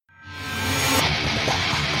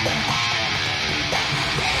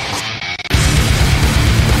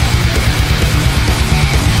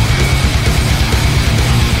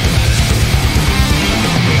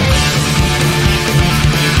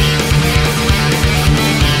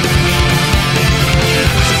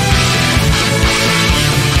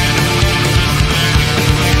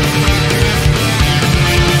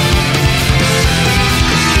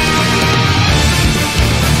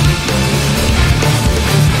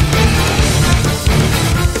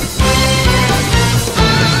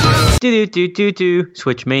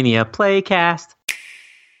Switch Mania Playcast.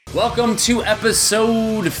 Welcome to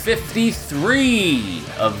episode 53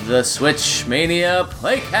 of the Switch Mania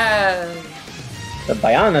Playcast. The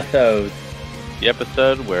Bionisode. The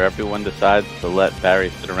episode where everyone decides to let Barry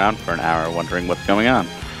sit around for an hour wondering what's going on.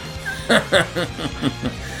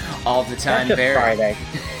 All the time, That's just Barry. Friday.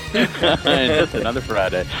 Just another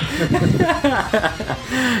Friday.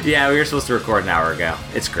 Yeah, we were supposed to record an hour ago.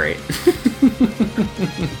 It's great.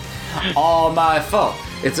 All my fault.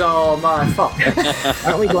 It's all my fault.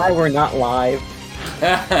 Aren't we glad we're not live?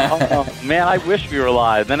 Oh, man, I wish we were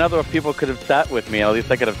live. Then other people could have sat with me. At least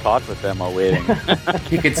I could have talked with them while waiting.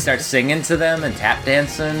 You could start singing to them and tap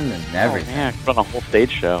dancing and everything. Oh, man, I could run a whole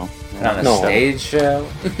stage show. On a stage show.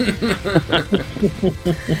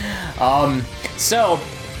 So,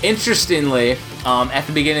 interestingly, at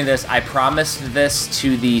the beginning of this, I promised this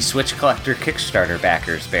to the Switch Collector Kickstarter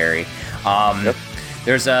backers, Barry. Yep.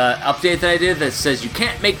 There's a update that I did that says you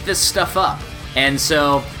can't make this stuff up. And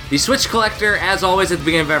so, the Switch Collector, as always at the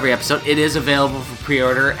beginning of every episode, it is available for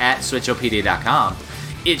pre-order at switchopedia.com.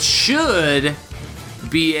 It should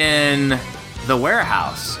be in the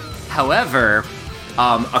warehouse. However,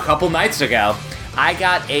 a couple nights ago, I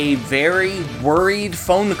got a very worried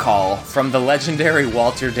phone call from the legendary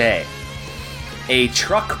Walter Day. A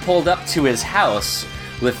truck pulled up to his house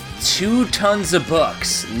with 2 tons of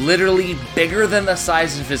books, literally bigger than the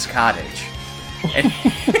size of his cottage. And,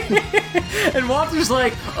 and Walter's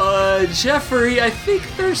like, Jeffrey, I think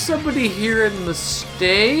there's somebody here in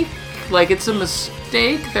mistake. Like, it's a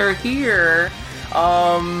mistake, they're here.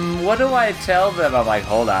 What do I tell them? I'm like,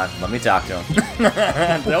 hold on, let me talk to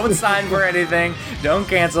them. Don't sign for anything. Don't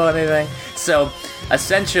cancel anything. So,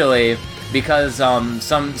 essentially, because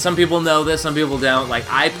some people know this, some people don't. Like,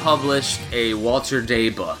 I published a Walter Day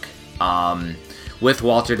book with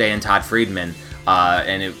Walter Day and Todd Friedman,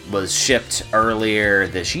 and it was shipped earlier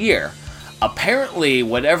this year. Apparently,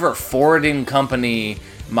 whatever forwarding company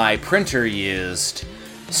my printer used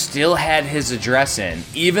still had his address in,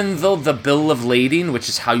 even though the bill of lading, which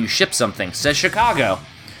is how you ship something, says Chicago.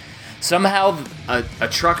 Somehow a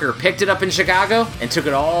trucker picked it up in Chicago and took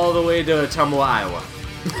it all the way to Ottumwa, Iowa.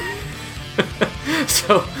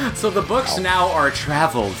 So the books now are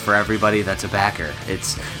traveled for everybody that's a backer.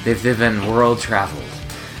 They've been world traveled,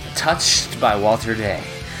 touched by Walter Day.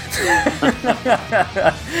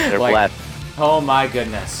 They're blessed. Oh my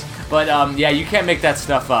goodness. But yeah, you can't make that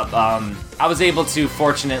stuff up. I was able to,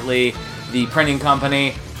 fortunately, the printing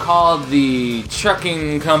company called the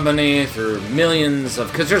trucking company through millions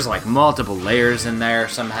of, because there's like multiple layers in there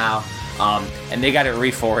somehow, and they got it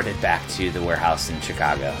re-forwarded back to the warehouse in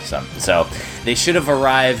Chicago. So they should have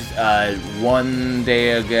arrived 1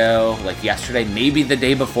 day ago, like yesterday, maybe the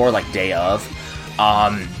day before, like day of.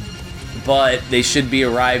 But they should be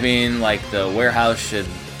arriving, like the warehouse should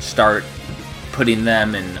start putting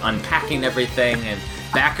them and unpacking everything, and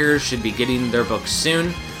backers should be getting their books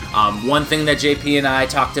soon. One thing that JP and I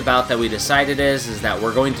talked about that we decided is that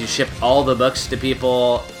we're going to ship all the books to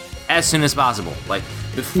people as soon as possible. Like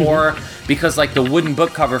before, because like the wooden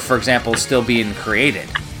book cover, for example, is still being created.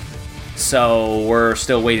 So we're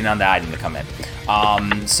still waiting on the item to come in.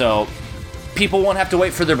 So people won't have to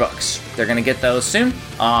wait for their books. They're going to get those soon.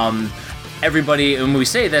 Everybody, when we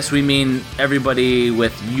say this, we mean everybody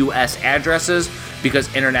with U.S. addresses, because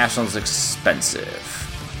international is expensive.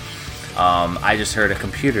 I just heard a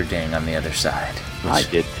computer ding on the other side. I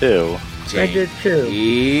did too. I did too.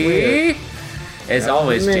 Weird. As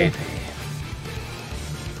always, me. JP.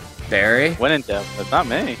 Barry? When in doubt, that's not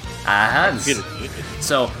me.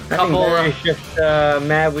 So, I think couple. Barry's just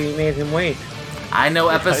mad we made him wait. I know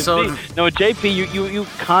episode. No, JP, you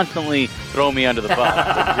constantly throw me under the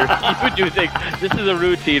bus. You do things. This is a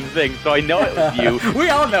routine thing, so I know it was you. We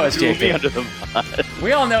all know it's Threw me JP. under the bus.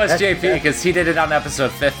 We all know it's That's- JP because he did it on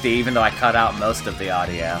episode 50, even though I cut out most of the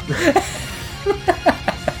audio.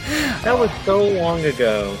 That was so long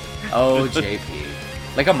ago. Oh, JP.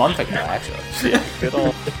 Like a month ago, actually. Good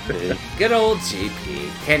old JP. Good old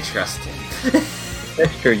JP. Can't trust him.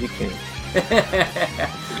 That's true, you can.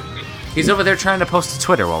 He's over there trying to post to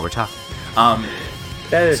Twitter while we're talking.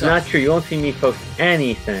 That is So- not true. You won't see me post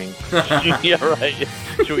anything. Yeah, right.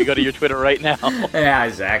 Should we go to your Twitter right now? Yeah,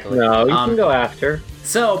 exactly. No, you can go after.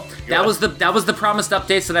 So that was the promised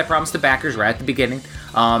updates that I promised the backers right at the beginning.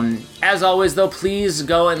 As always, though, please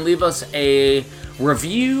go and leave us a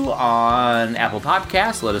review on Apple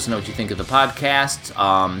Podcasts. Let us know what you think of the podcast.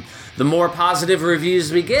 The more positive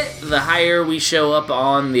reviews we get, the higher we show up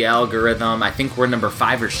on the algorithm. I think we're number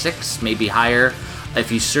 5 or 6, maybe higher, if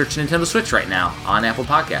you search Nintendo Switch right now on Apple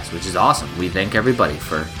Podcasts, which is awesome. We thank everybody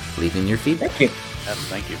for leaving your feedback. Thank you. Yes,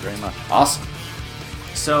 thank you very much. Awesome.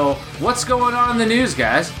 So, what's going on in the news,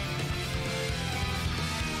 guys?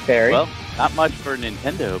 Barry? Well, not much for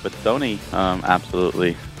Nintendo, but Sony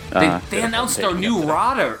absolutely. They announced a new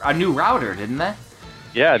router, didn't they?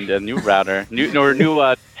 Yeah, a new router, new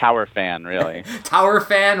tower fan, really. Tower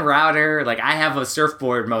fan router. Like, I have a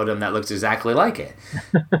surfboard modem that looks exactly like it.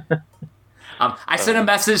 I sent a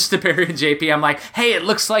message to Barry and JP. I'm like, hey, it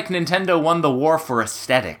looks like Nintendo won the war for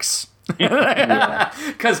aesthetics.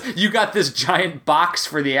 Because you got this giant box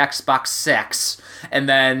for the Xbox 6, and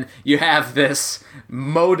then you have this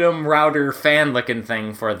modem router fan looking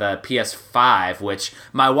thing for the PS5, which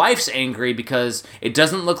my wife's angry because it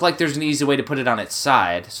doesn't look like there's an easy way to put it on its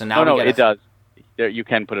side. So now it does. You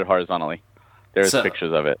can put it horizontally. There's So-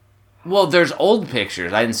 pictures of it. Well, there's old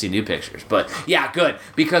pictures. I didn't see new pictures, but yeah, good,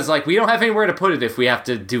 because like we don't have anywhere to put it if we have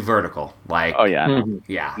to do vertical. Like, Oh yeah.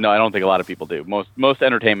 yeah. No, I don't think a lot of people do. Most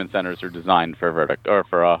entertainment centers are designed for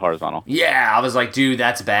horizontal. Yeah, I was like, dude,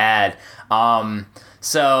 that's bad.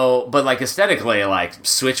 So, but like aesthetically, like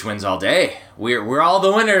Switch wins all day. We're all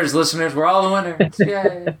the winners, listeners. We're all the winners.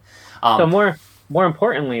 Yay. So more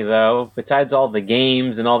importantly, though, besides all the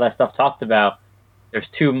games and all that stuff talked about, there's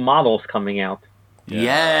 2 models coming out.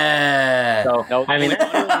 Yeah. So No, I mean, we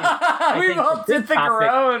think both the did the topic-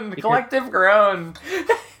 groan, because- collective groan.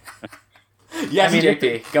 Yes, I mean,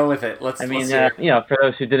 JP, go with it. Let's hear it. for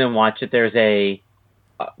those who didn't watch it, there's a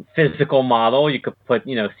physical model you could put,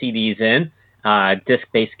 CDs in,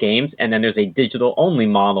 disc-based games, and then there's a digital-only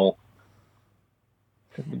model.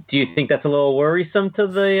 Do you think that's a little worrisome to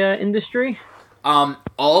the industry?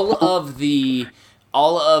 All of the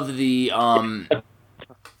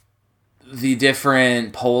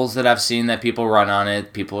different polls that I've seen that people run on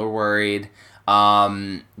it, people are worried.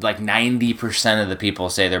 Like 90% of the people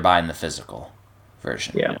say they're buying the physical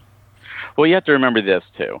version. Yeah. Well, you have to remember this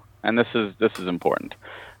too, and this is important.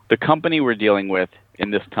 The company we're dealing with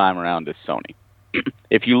in this time around is Sony.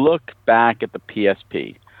 If you look back at the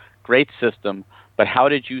PSP, great system, but how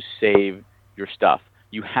did you save your stuff?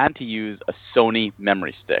 You had to use a Sony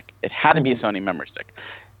memory stick. It had to be a Sony memory stick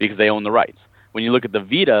because they own the rights. When you look at the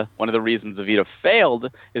Vita, one of the reasons the Vita failed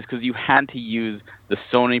is because you had to use the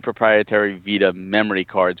Sony proprietary Vita memory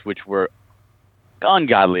cards, which were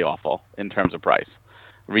ungodly awful in terms of price,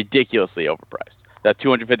 ridiculously overpriced. That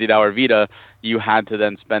 $250 Vita, you had to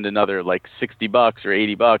then spend another like $60 or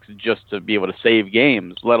 $80 just to be able to save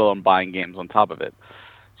games, let alone buying games on top of it.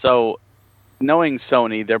 So, knowing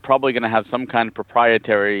Sony, they're probably going to have some kind of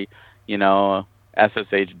proprietary,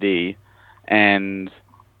 SSHD, and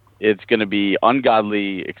it's going to be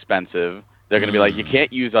ungodly expensive. They're going to be like, you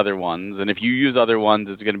can't use other ones, and if you use other ones,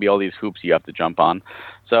 it's going to be all these hoops you have to jump on.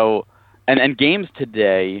 So, and games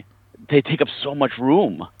today, they take up so much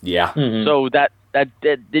room. Yeah. Mm-hmm. So that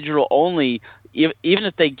digital only, even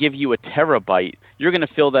if they give you a terabyte, you're going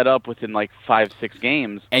to fill that up within like 5-6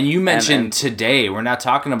 games. And you mentioned today. We're not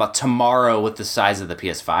talking about tomorrow with the size of the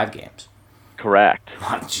PS5 games. Correct.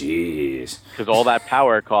 Oh, jeez. Because all that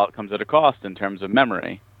power comes at a cost in terms of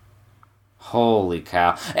memory. Holy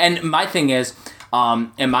cow. And my thing is,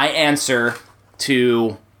 and my answer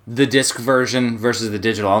to the disc version versus the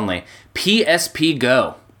digital only, PSP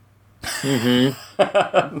Go. Yeah.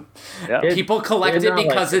 People collect it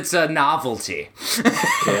because it's a novelty.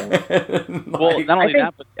 Yeah. Well, not only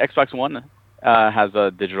that, but Xbox One has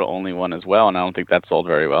a digital only one as well, and I don't think that sold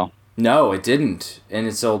very well. No, it didn't. And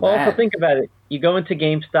it's so Well, bad. also think about it. You go into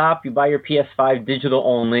GameStop, you buy your PS5 digital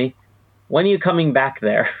only. When are you coming back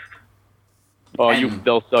there? Well, And-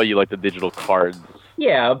 they'll sell you like the digital cards.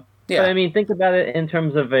 Yeah, Yeah. but I mean, think about it in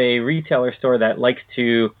terms of a retailer store that likes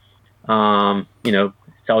to,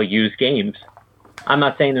 sell used games. I'm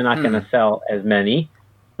not saying they're not going to sell as many,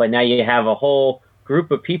 but now you have a whole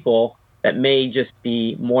group of people that may just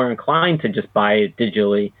be more inclined to just buy it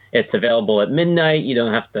digitally. It's available at midnight. You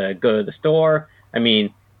don't have to go to the store. I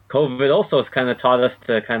mean, COVID also has kind of taught us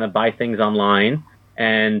to kind of buy things online.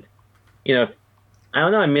 And, I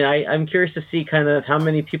don't know. I mean, I'm curious to see kind of how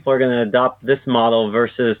many people are going to adopt this model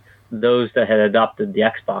versus those that had adopted the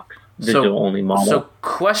Xbox digital-only model. So,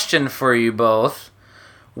 question for you both.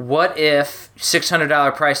 What if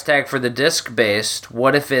 $600 price tag for the disc-based,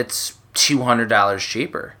 what if it's $200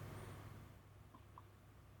 cheaper?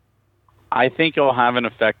 I think it'll have an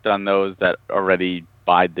effect on those that already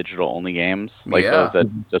buy digital-only games, like those that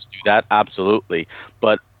just do that, absolutely.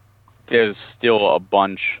 But there's still a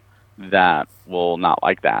bunch that will not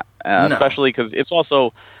like that, No. especially because it's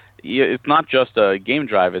also, it's not just a game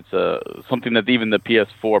drive, it's something that even the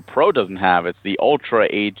PS4 Pro doesn't have. It's the Ultra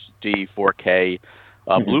HD 4K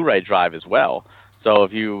Blu-ray drive as well. So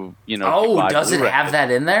if you buy does it Blu-ray, have that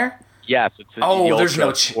in there? Yes, it's Oh, there's no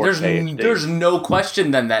Ultra 4K HD. there's no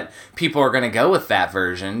question then that people are going to go with that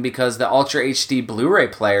version because the Ultra HD Blu-ray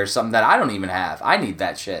player is something that I don't even have. I need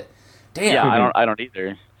that shit. Damn. Yeah, I don't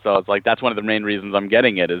either. So it's like that's one of the main reasons I'm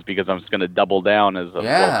getting it is because I'm just going to double down as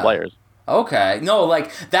 12 players. Okay. No,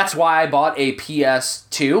 like, that's why I bought a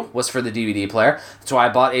PS2, was for the DVD player. That's why I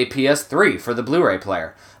bought a PS3 for the Blu-ray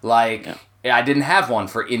player. Like, I didn't have one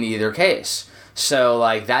in either case. So,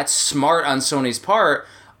 like, that's smart on Sony's part.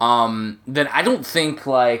 Then I don't think,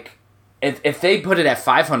 like, if they put it at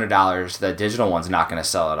 $500, the digital one's not going to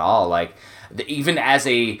sell at all. Like, even as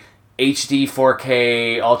a HD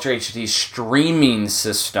 4K Ultra HD streaming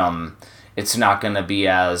system, it's not going to be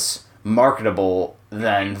as marketable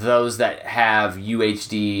than those that have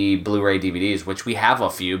UHD Blu-ray DVDs, which we have a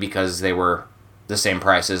few because they were the same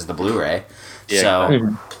price as the Blu-ray. Yeah, so,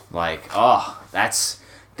 exactly. like, that's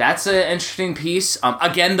an interesting piece.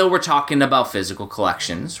 Again, though, we're talking about physical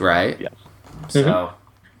collections, right? Yes. So,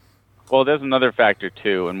 well, there's another factor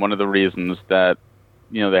too, and one of the reasons that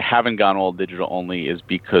they haven't gone all digital only is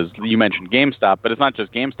because you mentioned GameStop, but it's not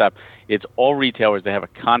just GameStop; it's all retailers they have a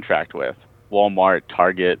contract with, Walmart,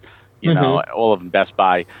 Target, all of them, Best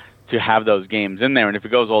Buy, to have those games in there. And if it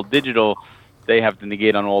goes all digital, they have to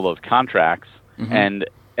negate on all those contracts. And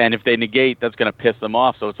if they negate, that's going to piss them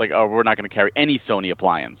off. So it's like, oh, we're not going to carry any Sony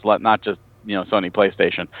appliance, not just Sony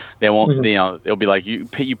PlayStation. They won't. It'll be like you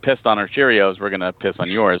pissed on our Cheerios, we're going to piss on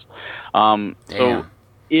yours. So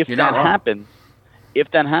if that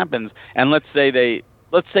happens, and let's say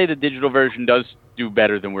the digital version does do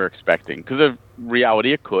better than we're expecting, because of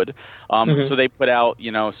reality it could. So they put out,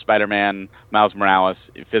 Spider-Man, Miles Morales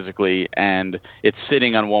physically, and it's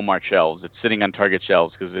sitting on Walmart shelves. It's sitting on Target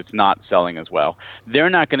shelves because it's not selling as well. They're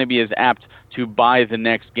not going to be as apt to buy the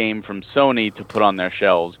next game from Sony to put on their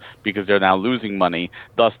shelves because they're now losing money.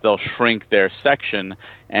 Thus, they'll shrink their section,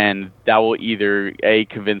 and that will either, A,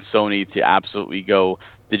 convince Sony to absolutely go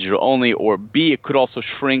digital only, or B, it could also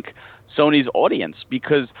shrink Sony's audience,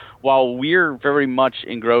 because while we're very much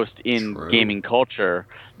engrossed in gaming culture,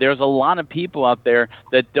 there's a lot of people out there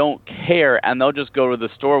that don't care, and they'll just go to the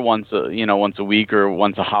store once a week or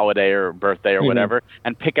once a holiday or birthday or whatever,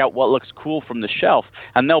 and pick out what looks cool from the shelf,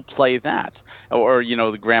 and they'll play that. Or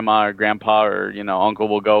the grandma or grandpa or uncle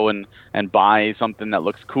will go and buy something that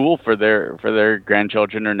looks cool for their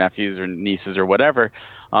grandchildren or nephews or nieces or whatever,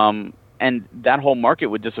 and that whole market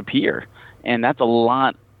would disappear, and that's a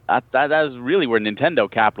lot. That is really where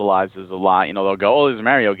Nintendo capitalizes a lot. They'll go, oh, there's a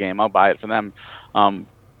Mario game, I'll buy it for them.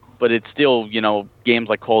 But it's still, games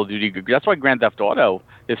like Call of Duty. That's why Grand Theft Auto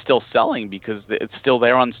is still selling, because it's still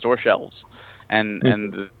there on store shelves, and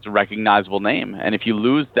it's a recognizable name. And if you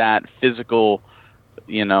lose that physical,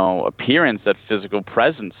 appearance, that physical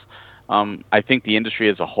presence, I think the industry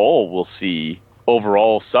as a whole will see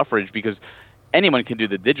overall suffrage, because anyone can do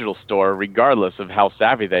the digital store regardless of how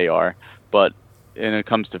savvy they are. But when it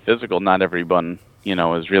comes to physical, not everyone,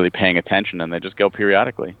 is really paying attention, and they just go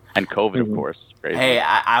periodically. And COVID, of course, is crazy. Hey,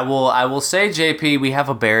 I will say, JP, we have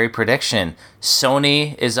a Barry prediction.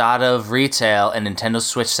 Sony is out of retail, and Nintendo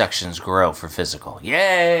Switch sections grow for physical.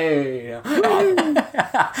 Yay!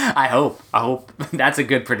 I hope that's a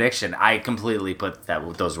good prediction. I completely put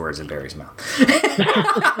those words in Barry's mouth.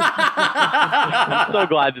 I'm so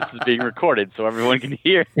glad this is being recorded so everyone can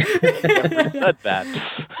hear. Said that.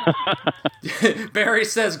 Barry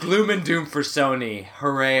says gloom and doom for Sony.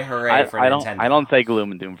 Hooray for Nintendo. I don't say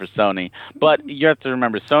gloom and doom for Sony, but you have to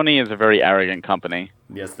remember, Sony is a very arrogant company.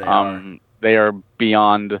 Yes, they are. They are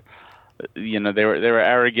beyond. They were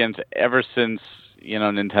arrogant ever since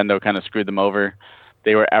Nintendo kind of screwed them over.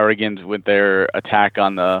 They were arrogant with their attack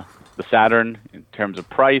on the Saturn in terms of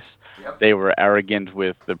price. Yep. They were arrogant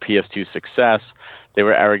with the PS2 success. They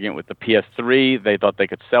were arrogant with the PS3. They thought they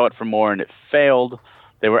could sell it for more, and it failed.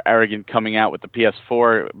 They were arrogant coming out with the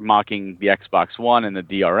PS4, mocking the Xbox One and the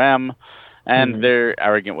DRM. And they're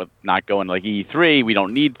arrogant with not going like E3. We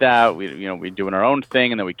don't need that. We're doing our own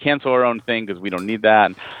thing, and then we cancel our own thing because we don't need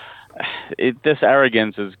that. This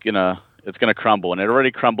arrogance is gonna crumble, and it already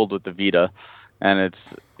crumbled with the Vita. And it's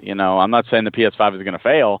I'm not saying the PS5 is gonna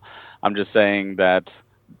fail. I'm just saying that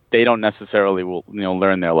they don't necessarily will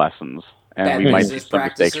learn their lessons, and we might see some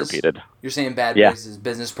mistakes repeated. You're saying bad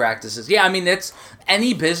business practices. Yeah, I mean, it's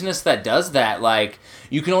any business that does that. Like,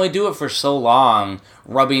 you can only do it for so long,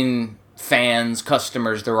 rubbing fans,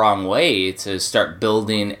 customers the wrong way to start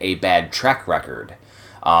building a bad track record.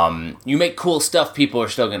 You make cool stuff, people are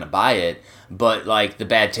still going to buy it, but like the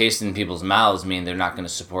bad taste in people's mouths mean they're not going to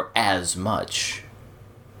support as much.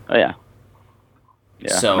 Oh yeah.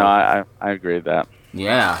 Yeah. So, no, I agree with that.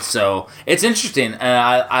 Yeah, so it's interesting.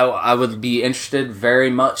 I would be interested very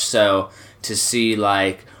much so to see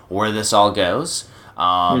like where this all goes.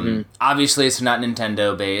 Obviously, it's not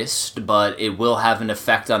Nintendo based, but it will have an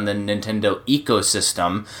effect on the Nintendo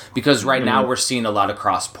ecosystem because right now we're seeing a lot of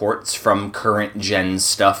cross ports from current gen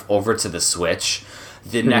stuff over to the Switch.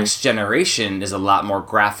 The next generation is a lot more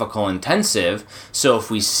graphical intensive, so if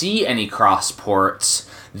we see any cross ports,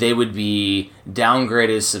 they would be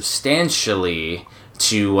downgraded substantially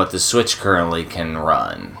to what the Switch currently can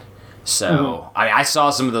run. So I saw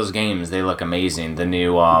some of those games; they look amazing. The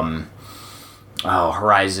new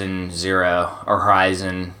Horizon Zero or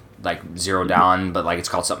Horizon like Zero Dawn, but like it's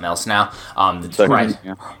called something else now.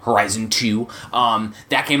 Horizon 2.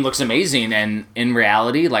 That game looks amazing, and in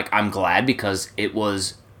reality, like I'm glad because it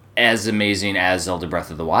was as amazing as Zelda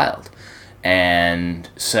Breath of the Wild, and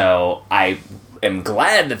so I am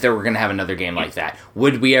glad that they were going to have another game like that.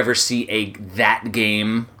 Would we ever see that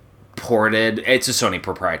game ported? It's a Sony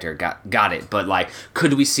proprietary, got it. But like,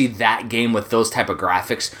 could we see that game with those type of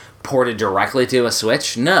graphics ported directly to a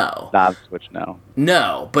Switch? No. Not Switch, no.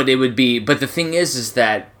 No, but it would be. But the thing is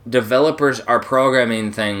that developers are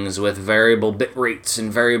programming things with variable bit rates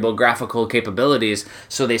and variable graphical capabilities,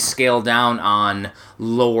 so they scale down on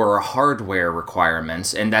lower hardware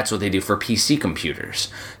requirements, and that's what they do for PC computers.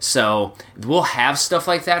 So we'll have stuff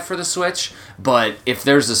like that for the Switch, but if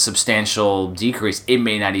there's a substantial decrease, it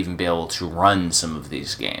may not even be able to run some of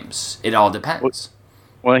these games. It all depends.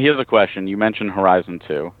 Well, here's a question. You mentioned Horizon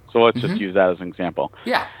 2, so let's just use that as an example.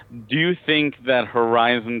 Yeah. Do you think that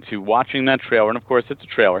Horizon 2, watching that trailer, and of course it's a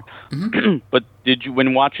trailer, but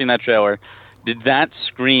when watching that trailer, did that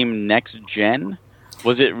scream next gen?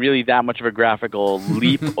 Was it really that much of a graphical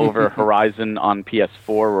leap over Horizon on PS4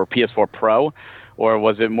 or PS4 Pro? Or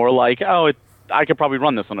was it more like, I could probably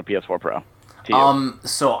run this on a PS4 Pro?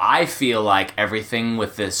 So I feel like everything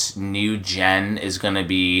with this new gen is going to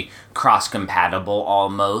be cross-compatible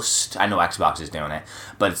almost. I know Xbox is doing it,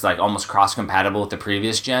 but it's like almost cross-compatible with the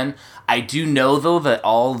previous gen. I do know, though, that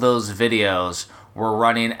all those videos were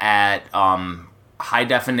running at high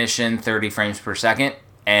definition 30 frames per second,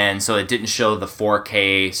 and so it didn't show the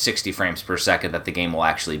 4K 60 frames per second that the game will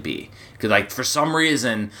actually be. Because, like, for some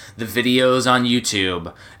reason, the videos on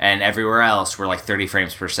YouTube and everywhere else were like 30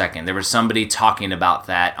 frames per second. There was somebody talking about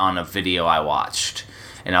that on a video I watched.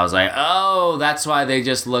 And I was like, oh, that's why they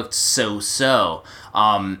just looked so-so.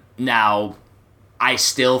 Now, I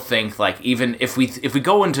still think, like, even if we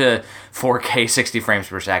go into 4K 60 frames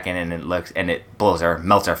per second and it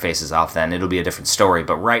melts our faces off, then it'll be a different story.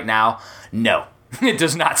 But right now, no. It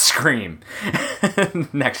does not scream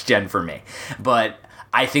next gen for me. But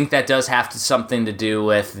I think that does have something to do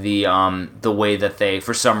with the way that they,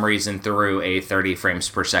 for some reason, threw a 30 frames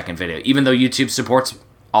per second video, even though YouTube supports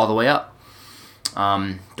all the way up.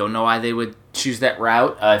 Don't know why they would choose that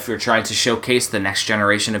route if you're trying to showcase the next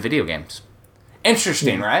generation of video games.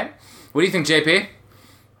 Interesting, right? What do you think, JP?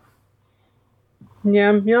 Yeah,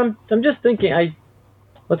 I'm just thinking.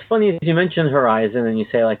 What's funny is you mentioned Horizon and you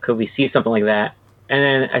say, like, could we see something like that? And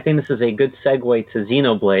then I think this is a good segue to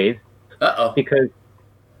Xenoblade. Uh-oh. Because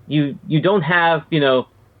you don't have, the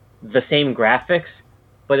same graphics,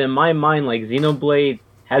 but in my mind, like, Xenoblade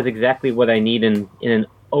has exactly what I need in an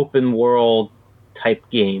open world type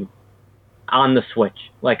game on the Switch.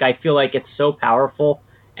 Like, I feel like it's so powerful,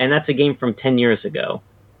 and that's a game from 10 years ago.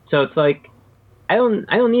 So it's like, I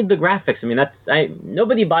don't need the graphics. I mean,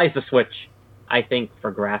 nobody buys the Switch, I think,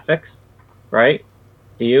 for graphics, right?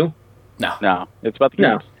 Do you? No, it's about the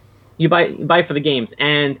games. You buy for the games,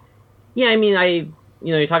 and yeah, I mean,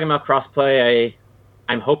 you're talking about crossplay.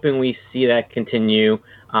 I'm hoping we see that continue,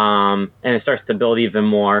 and it starts to build even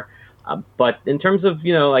more. But in terms of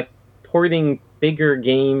like porting bigger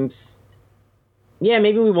games, yeah,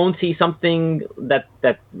 maybe we won't see something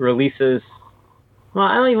that releases. Well,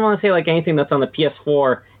 I don't even want to say like anything that's on the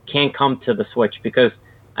PS4 can't come to the Switch, because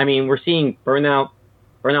I mean, we're seeing Burnout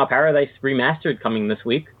Paradise Remastered coming this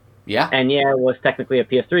week. Yeah. And yeah, it was technically a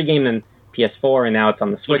PS3 game and PS4, and now it's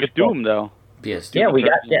on the Switch. Look at Doom, though. PS2.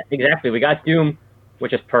 Yeah, exactly. We got Doom,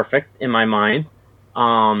 which is perfect in my mind.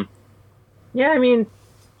 Yeah, I mean,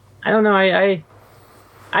 I don't know. I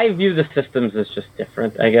view the systems as just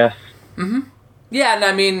different, I guess. Mm-hmm. Yeah, and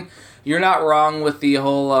I mean, you're not wrong with the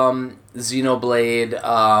whole Xenoblade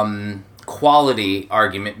quality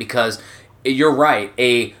argument, because you're right.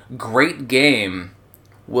 A great game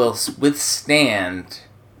will withstand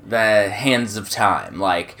the hands of time.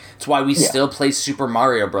 Like, it's why we still play Super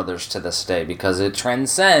Mario Brothers to this day, because it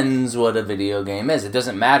transcends what a video game is. It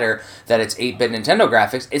doesn't matter that it's 8-bit Nintendo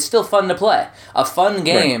graphics, it's still fun to play. A fun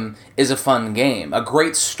game is a fun game. A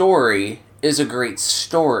great story is a great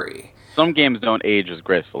story. Some games don't age as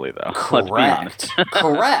gracefully, though. Let's be honest.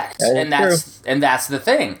 Correct. And that's the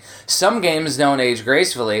thing. Some games don't age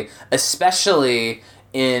gracefully, especially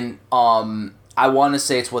in I want to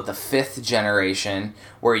say it's the 5th generation,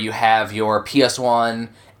 where you have your PS1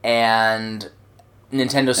 and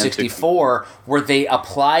Nintendo 64, where they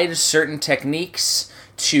applied certain techniques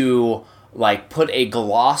to like put a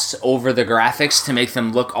gloss over the graphics to make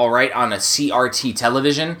them look all right on a CRT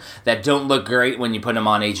television that don't look great when you put them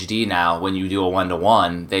on HD now. When you do a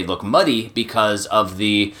 1-to-1, they look muddy because of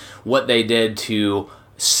what they did to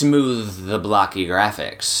smooth the blocky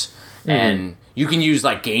graphics. And you can use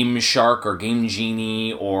like Game Shark or Game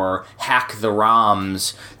Genie or hack the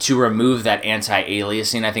ROMs to remove that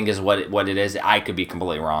anti-aliasing, I think is what it is. I could be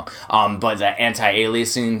completely wrong. But the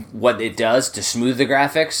anti-aliasing, what it does to smooth the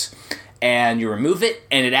graphics, and you remove it,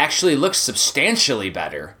 and it actually looks substantially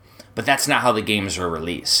better. But that's not how the games were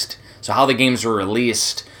released. So how the games were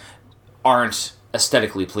released aren't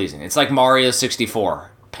aesthetically pleasing. It's like Mario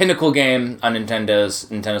 64. Pinnacle game on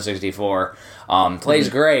Nintendo 64. Plays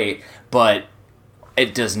great, but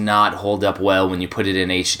it does not hold up well when you put it in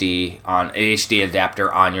HD on an HD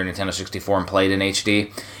adapter on your Nintendo 64 and play it in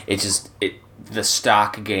HD. The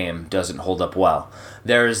stock game doesn't hold up well.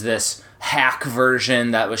 There's this hack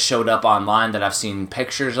version that was showed up online that I've seen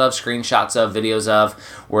pictures of, screenshots of, videos of,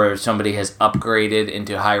 where somebody has upgraded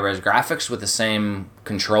into high-res graphics with the same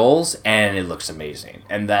controls, and it looks amazing.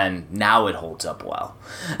 And then now it holds up well.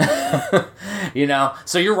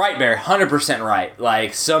 So you're right, Bear, 100% right.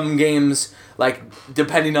 Like, some games, like,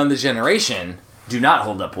 depending on the generation, do not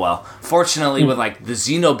hold up well. Fortunately, with, like, the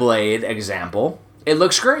Xenoblade example, it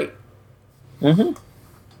looks great. Mm-hmm.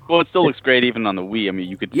 Well, it still looks great even on the Wii. I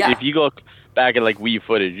mean, if you look back at like Wii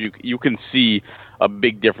footage, you can see a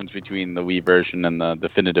big difference between the Wii version and the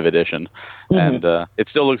definitive edition, and it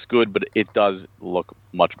still looks good, but it does look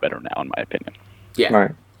much better now, in my opinion. Yeah.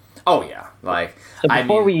 Right. Oh yeah. Like, so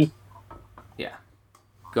before we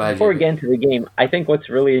go ahead. Before we get into the game, I think what's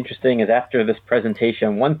really interesting is after this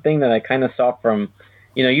presentation, one thing that I kind of saw from,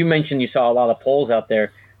 you mentioned you saw a lot of polls out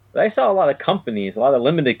there, but I saw a lot of companies, a lot of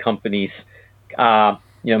limited companies,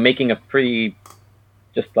 making a pretty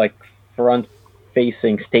just like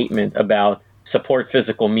front-facing statement about support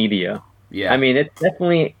physical media. Yeah. I mean, it's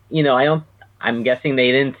definitely, I'm guessing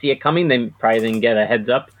they didn't see it coming. They probably didn't get a heads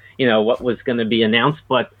up, what was going to be announced.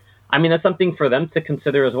 But, I mean, that's something for them to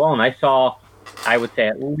consider as well. And I saw, I would say,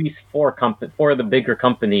 at least four of the bigger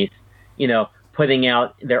companies, putting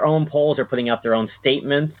out their own polls or putting out their own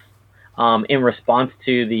statements in response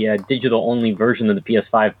to the digital-only version of the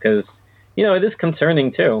PS5, because it is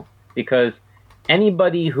concerning too, because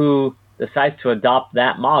anybody who decides to adopt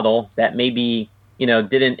that model that maybe,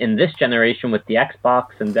 didn't in this generation with the Xbox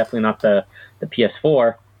and definitely not the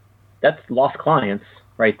PS4, that's lost clients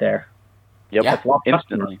right there. Yep, that's lost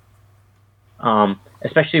instantly.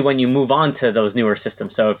 Especially when you move on to those newer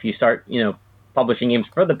systems. So if you start, publishing games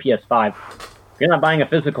for the PS5, you're not buying a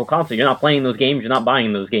physical console. You're not playing those games. You're not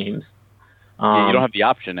buying those games. You don't have the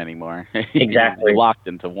option anymore. Exactly. You're locked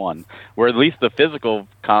into one. Where at least the physical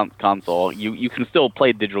console, you can still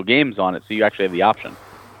play digital games on it, so you actually have the option.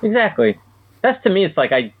 Exactly. That's, to me, it's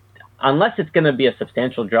like, unless it's going to be a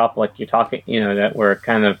substantial drop like you're talking, that we're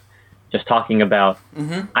kind of just talking about,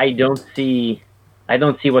 I don't see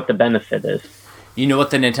what the benefit is. You know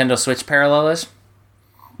what the Nintendo Switch parallel is?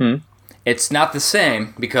 It's not the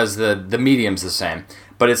same because the medium's the same,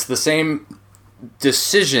 but it's the same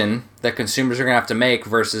decision that consumers are going to have to make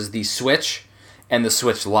versus the Switch and the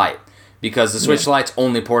Switch Lite, because the Switch Lite's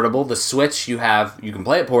only portable. The Switch, you can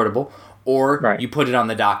play it portable, or you put it on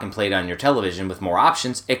the dock and play it on your television with more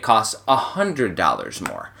options. It costs $100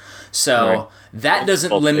 more. So that doesn't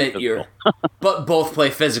both limit your... But both play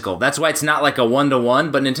physical. That's why it's not like a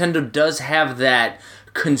 1-to-1, but Nintendo does have that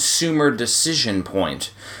consumer decision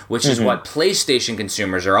point, which is what PlayStation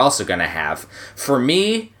consumers are also going to have. For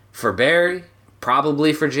me, for Barry,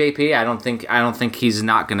 probably for JP. I don't think he's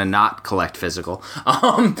not gonna not collect physical.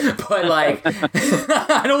 But like,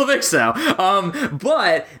 I don't think so.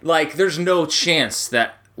 But like, there's no chance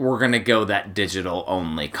that we're gonna go that digital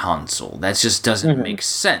only console. That just doesn't make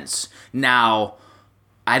sense. Now,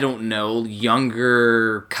 I don't know,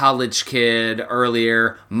 younger college kid,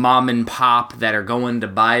 earlier mom and pop that are going to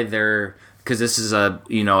buy their, because this is a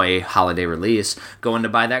holiday release, going to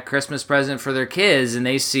buy that Christmas present for their kids, and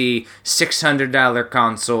they see $600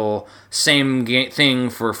 console, same thing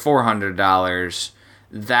for $400.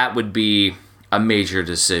 That would be a major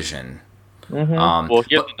decision. Well,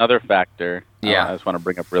 here's another factor. Yeah, I just want to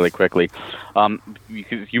bring up really quickly,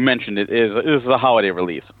 because you mentioned it is the holiday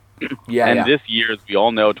release. And this year, as we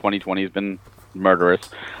all know, 2020 has been murderous.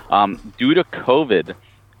 Due to COVID,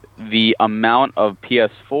 the amount of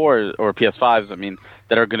PS4s or PS5s,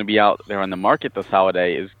 that are going to be out there on the market this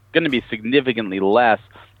holiday is going to be significantly less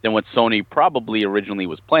than what Sony probably originally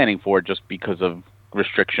was planning for, just because of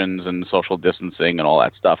restrictions and social distancing and all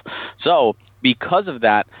that stuff. So because of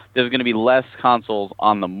that, there's going to be less consoles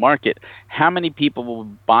on the market. How many people will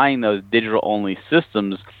be buying those digital-only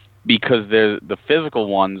systems because the physical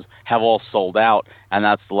ones have all sold out, and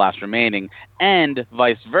that's the last remaining? And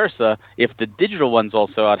vice versa, if the digital one's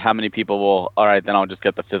also out, how many people will, all right, then I'll just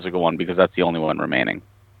get the physical one because that's the only one remaining?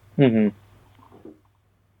 Mm-hmm.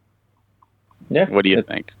 Yeah. What do you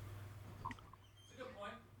think?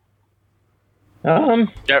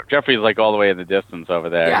 Jeffrey's like all the way in the distance over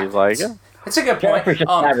there. Yeah. He's like, yeah. That's a good point. Jeffrey's just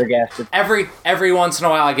flabbergasted. Every once in a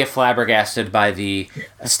while, I get flabbergasted by the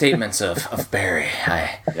statements of Barry.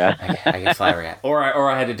 I get flabbergasted, or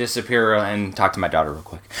I had to disappear and talk to my daughter real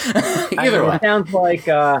quick. Either way, it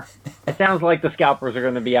sounds like the scalpers are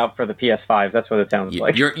going to be out for the PS5. That's what it sounds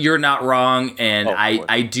like. You're not wrong, and Oh,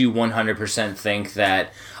 I do 100% think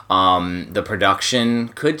that the production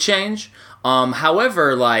could change.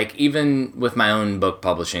 However, like, even with my own book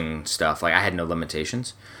publishing stuff, like, I had no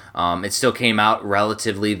limitations. It still came out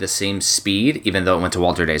relatively the same speed, even though it went to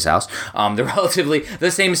Walter Day's house. They're relatively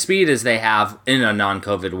the same speed as they have in a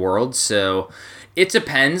non-COVID world. So it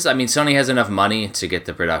depends. I mean, Sony has enough money to get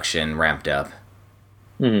the production ramped up.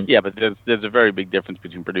 Mm-hmm. Yeah, but there's a very big difference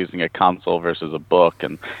between producing a console versus a book,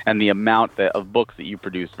 and the amount of books that you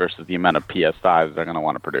produce versus the amount of PS5s they're going to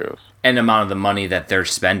want to produce. And the amount of the money that they're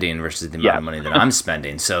spending versus the amount of money that I'm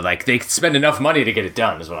spending. So, like, they spend enough money to get it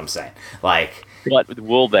done, is what I'm saying. Like, but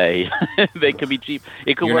will they? They could be cheap.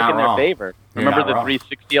 It could work in their favor. Remember the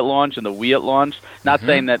 360 at launch and the Wii at launch? Not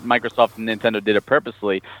saying that Microsoft and Nintendo did it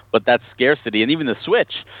purposely, but that scarcity, and even the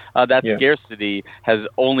Switch, scarcity has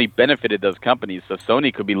only benefited those companies. So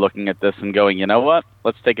Sony could be looking at this and going, you know what?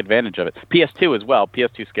 Let's take advantage of it. PS2 as well.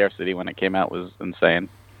 PS2 scarcity when it came out was insane.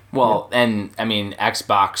 Well, and I mean,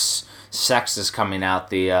 Xbox Sex is coming out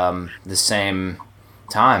the same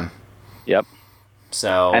time. Yep.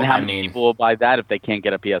 So, and how many people will buy that if they can't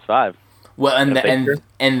get a PS5? Well,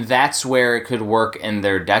 and that's where it could work in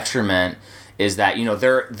their detriment. Is that, you know,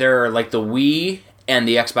 they're like the Wii and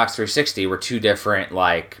the Xbox 360 were two different,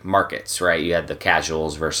 like, markets, right? You had the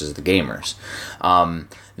casuals versus the gamers.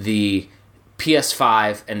 The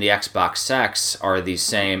PS5 and the Xbox X are the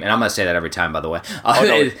same, and I'm gonna say that every time, by the way.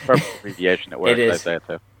 It's perfect abbreviation. It works. I say it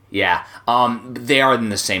too. Yeah, they are in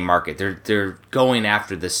the same market. They're going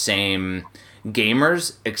after the same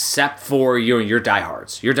gamers, except for your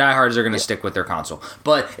diehards. Your diehards are going to stick with their console,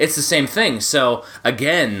 but it's the same thing. So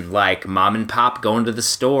again, like mom and pop going to the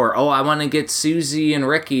store. Oh, I want to get Susie and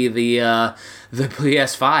Ricky the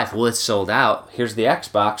PS5. Well, it's sold out. Here's the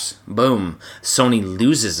Xbox. Boom. Sony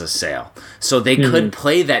loses a sale. So they could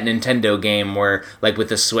play that Nintendo game where, like with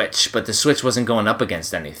the Switch, but the Switch wasn't going up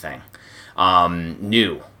against anything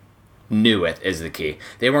new it is the key.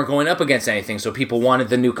 They weren't going up against anything, so people wanted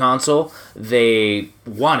the new console. They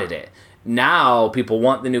wanted it. Now people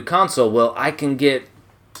want the new console. Well, I can get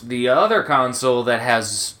the other console that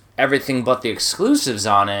has everything but the exclusives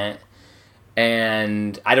on it,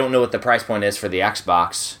 and I don't know what the price point is for the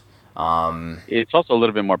Xbox. It's also a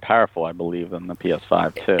little bit more powerful, I believe, than the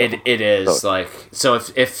PS5 too. It is. So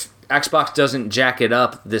if Xbox doesn't jack it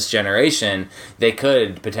up this generation, they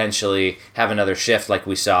could potentially have another shift like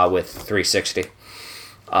we saw with 360.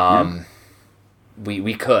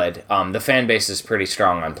 We could. The fan base is pretty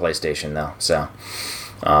strong on PlayStation though, so.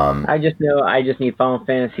 I just know I just need Final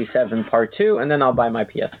Fantasy VII Part 2, and then I'll buy my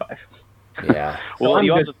PS5. Yeah. Well, I'm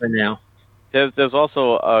good for now. There's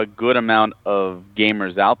also a good amount of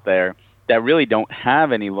gamers out there that really don't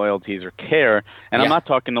have any loyalties or care. And I'm not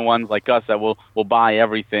talking the ones like us that will buy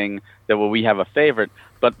everything, that we have a favorite,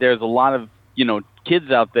 but there's a lot of,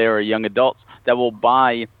 kids out there or young adults that will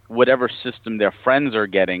buy whatever system their friends are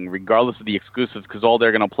getting, regardless of the exclusives, because all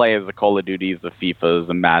they're going to play is the Call of Duties, the FIFAs,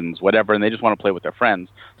 the Maddens, whatever, and they just want to play with their friends.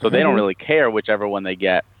 So they don't really care whichever one they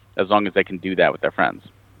get, as long as they can do that with their friends.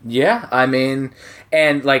 Yeah, I mean,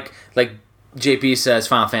 and like JP says,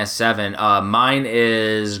 Final Fantasy VII. Mine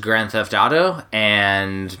is Grand Theft Auto,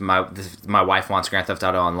 and my wife wants Grand Theft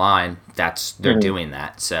Auto Online. They're doing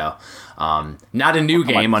that. So, not a new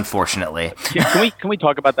game, unfortunately. Can we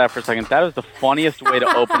talk about that for a second? That is the funniest way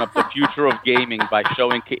to open up the future of gaming by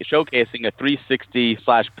showcasing a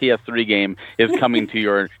 360/PS3 game is coming to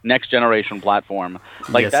your next generation platform.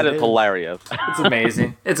 That is hilarious. It's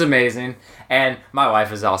amazing. It's amazing. And my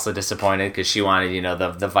wife is also disappointed because she wanted,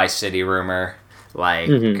 the Vice City rumor like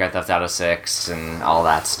Grand Theft Auto 6 and all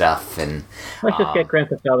that stuff. And Let's just get Grand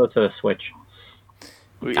Theft Auto to the Switch.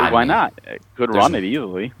 Why not? It could run it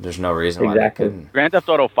easily. There's no reason why they couldn't. Grand Theft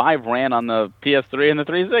Auto 5 ran on the PS3 and the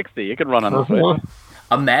 360. It could run on the Switch.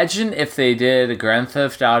 Imagine if they did Grand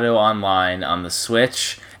Theft Auto Online on the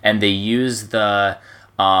Switch and they used the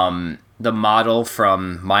model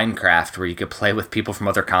from Minecraft where you could play with people from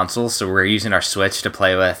other consoles. So we're using our Switch to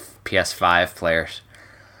play with PS5 players.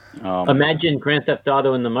 Imagine Grand Theft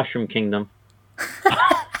Auto in the Mushroom Kingdom.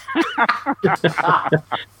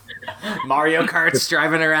 Mario Kart's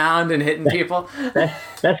driving around and hitting people.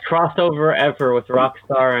 That's crossover ever with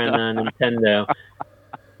Rockstar and Nintendo.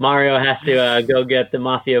 Mario has to go get the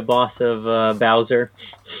mafia boss of Bowser.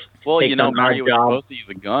 Well, Mario was supposed to use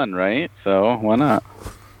a gun, right? So why not?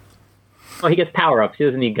 Oh, he gets power-ups. He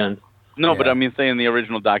doesn't need guns. No, but I mean, say in the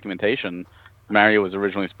original documentation, Mario was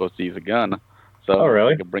originally supposed to use a gun. So oh,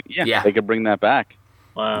 really? They could bring that back.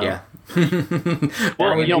 Wow. Yeah.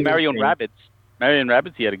 Well, Mario and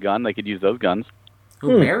Rabbids, he had a gun. They could use those guns.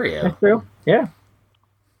 Ooh, Mario. That's true. Yeah.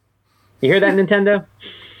 You hear that, Nintendo?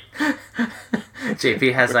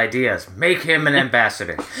 JP has ideas. Make him an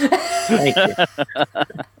ambassador. Thank you.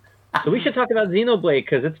 So we should talk about Xenoblade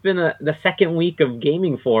because it's been the second week of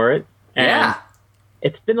gaming for it. And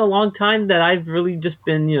it's been a long time that I've really just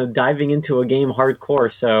been, diving into a game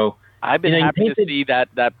hardcore. So I've been happy to see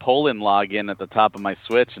that Poland login at the top of my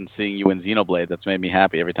Switch and seeing you in Xenoblade. That's made me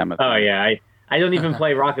happy every time. Oh yeah, I don't even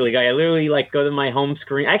play Rocket League. I literally go to my home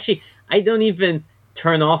screen. Actually, I don't even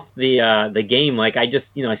turn off the game. Like I just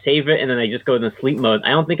I save it and then I just go into sleep mode. I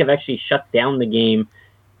don't think I've actually shut down the game,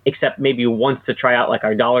 except maybe once to try out like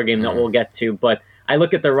our dollar game that we'll get to. But I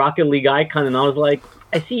look at the Rocket League icon and I was like,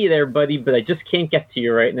 I see you there, buddy, but I just can't get to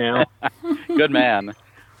you right now. Good man.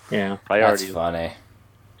 Yeah, priorities. That's funny.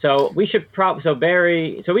 So we should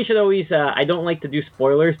Barry. So we should always. I don't like to do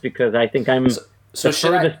spoilers because I think I'm the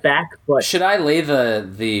furthest back. But should I lay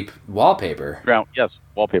the wallpaper? Yes,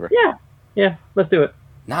 wallpaper. Yeah. Let's do it.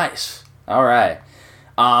 Nice. All right.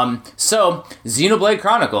 So Xenoblade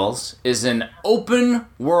Chronicles is an open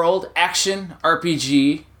world action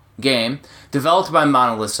RPG game developed by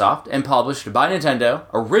Monolith Soft and published by Nintendo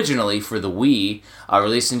originally for the Wii,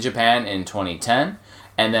 released in Japan in 2010.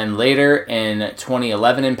 And then later in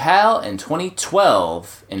 2011 in PAL and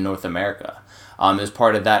 2012 in North America. It was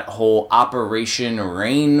part of that whole Operation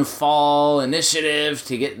Rainfall initiative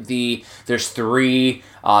to get there's 3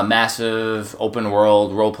 massive open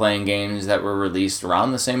world role-playing games that were released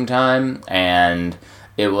around the same time. And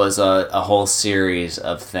it was a whole series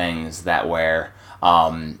of things that where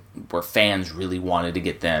fans really wanted to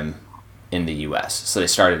get them in the US. So they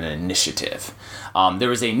started an initiative. There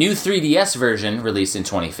was a new 3DS version released in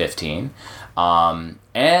 2015,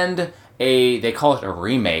 and they call it a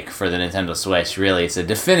remake for the Nintendo Switch. Really, it's a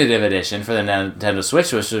definitive edition for the Nintendo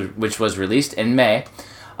Switch, which was released in May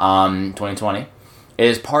 2020. It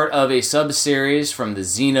is part of a sub-series from the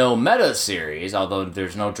Xeno Meta series, although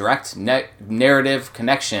there's no direct narrative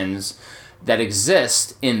connections that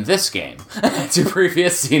exist in this game to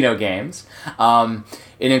previous Xeno games.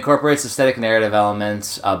 It incorporates aesthetic narrative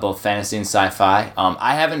elements, both fantasy and sci-fi.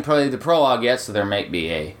 I haven't played the prologue yet, so there might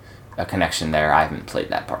be a connection there. I haven't played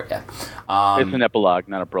that part yet. It's an epilogue,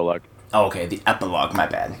 not a prologue. Oh, okay, the epilogue, my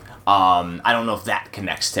bad. I don't know if that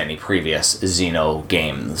connects to any previous Xeno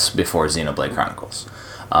games before Xenoblade Chronicles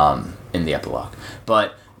in the epilogue.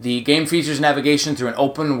 But the game features navigation through an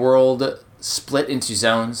open world split into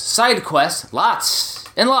zones, side quests, lots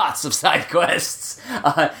and lots of side quests,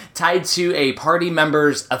 tied to a party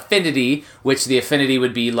member's affinity, which the affinity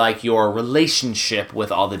would be like your relationship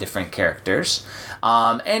with all the different characters,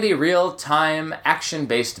 and a real-time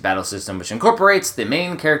action-based battle system which incorporates the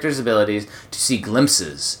main character's abilities to see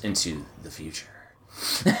glimpses into the future.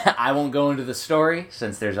 I won't go into the story,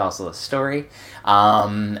 since there's also a story,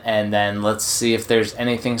 and then let's see if there's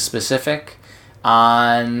anything specific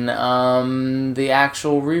on the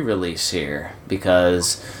actual re-release here,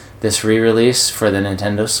 because this re-release for the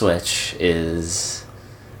Nintendo Switch is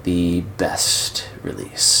the best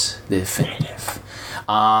release, the definitive.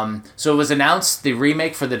 So it was announced, the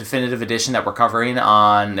remake for the definitive edition that we're covering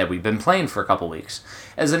that we've been playing for a couple weeks,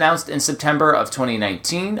 is announced in September of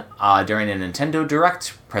 2019 during a Nintendo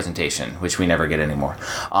Direct presentation, which we never get anymore.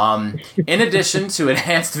 In addition to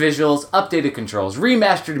enhanced visuals, updated controls,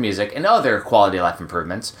 remastered music, and other quality of life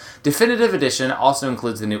improvements, Definitive Edition also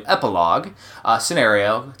includes the new epilogue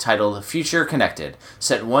scenario titled Future Connected,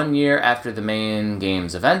 set 1 year after the main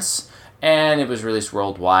game's events, and it was released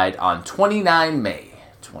worldwide on 29 May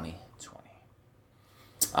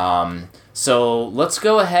 2020. So let's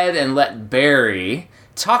go ahead and let Barry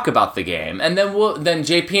talk about the game, and then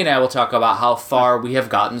JP and I will talk about how far we have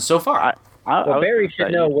gotten so far. Well, Barry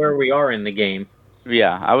should know where we are in the game.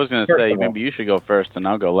 Yeah, I was going to say maybe you should go first, and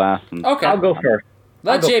I'll go last. Okay, I'll go first.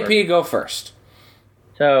 Let JP go first.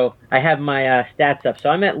 So I have my stats up. So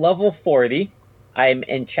I'm at level 40. I'm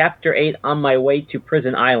in Chapter 8 on my way to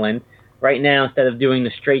Prison Island. Right now, instead of doing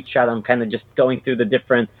the straight shot, I'm kind of just going through the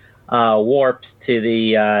different warps to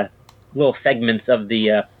the little segments of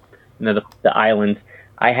the island.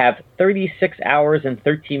 I have 36 hours and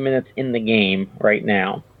 13 minutes in the game right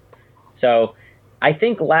now. So I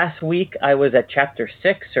think last week I was at Chapter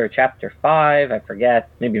 6 or Chapter 5, I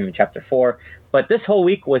forget, maybe even Chapter 4. But this whole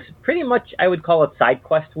week was pretty much, I would call it side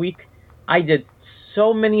quest week. I did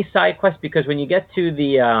so many side quests because when you get to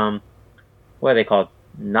the, what are they called?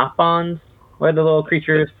 Nopons? What are the little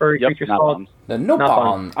creatures, furry creatures called? The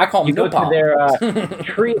Nopon. I call them You go Nopon. to their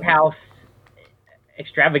treehouse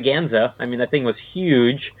extravaganza. I mean, that thing was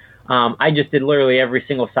huge. I just did literally every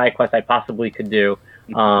single side quest I possibly could do.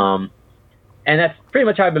 And that's pretty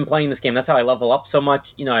much how I've been playing this game. That's how I level up so much.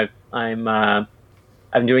 You know,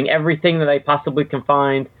 I'm doing everything that I possibly can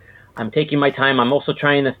find. I'm taking my time. I'm also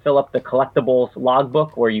trying to fill up the collectibles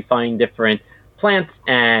logbook where you find different plants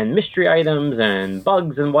and mystery items and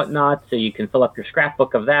bugs and whatnot, so you can fill up your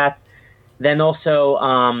scrapbook of that. Then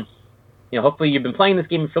also, hopefully you've been playing this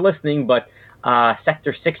game if you're listening, but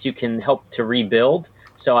Sector 6 you can help to rebuild.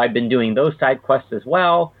 So I've been doing those side quests as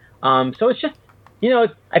well. So it's just,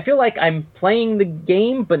 I feel like I'm playing the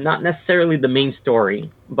game, but not necessarily the main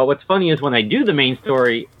story. But what's funny is when I do the main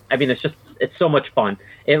story, I mean, it's so much fun.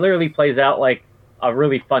 It literally plays out like a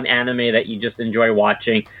really fun anime that you just enjoy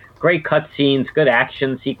watching. Great cutscenes, good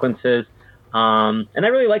action sequences. And I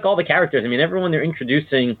really like all the characters. I mean, everyone they're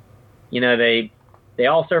introducing, they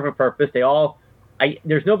all serve a purpose.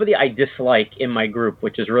 There's nobody I dislike in my group,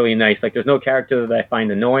 which is really nice. Like, there's no character that I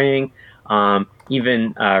find annoying.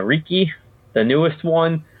 Even Riki, the newest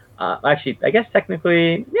one. Actually, I guess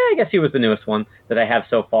technically, I guess he was the newest one that I have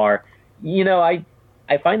so far.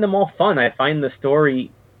 I find them all fun. I find the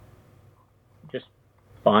story just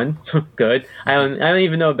fun, good. I don't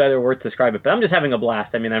even know a better word to describe it, but I'm just having a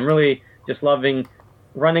blast. I mean, I'm really just loving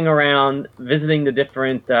running around, visiting the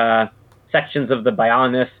different sections of the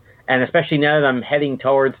Bionis, and especially now that I'm heading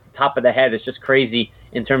towards the top of the head, it's just crazy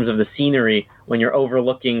in terms of the scenery when you're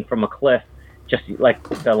overlooking from a cliff, just like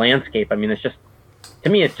the landscape. I mean, to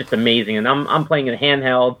me, it's just amazing, and I'm playing it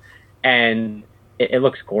handheld, and it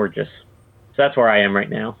looks gorgeous. So that's where I am right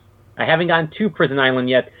now. I haven't gotten to Prison Island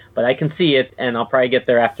yet, but I can see it, and I'll probably get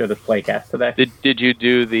there after the playcast today. Did you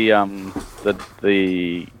do the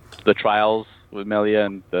trials with Melia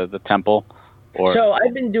and the temple? Or? So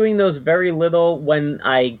I've been doing those very little when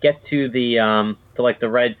I get to the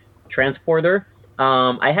red transporter.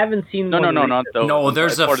 I haven't seen not those. No,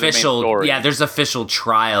 there's official. Yeah, there's official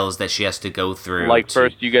trials that she has to go through.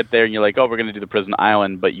 First you get there and you're like, oh, we're going to do the Prison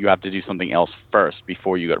Island, but you have to do something else first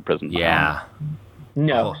before you go to Prison Island. Yeah.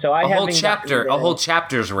 No, so I haven't a whole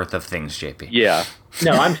chapter's worth of things, JP. Yeah.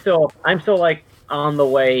 No, I'm still like on the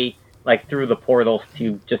way, like through the portals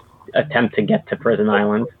to just attempt to get to Prison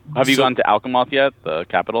Island. Have you gone to Alcamoth yet, the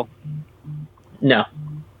capital? No.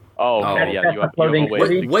 Oh, okay, yeah. You have a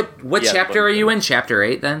way. What chapter are you in? Chapter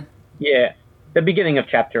 8, then? Yeah, the beginning of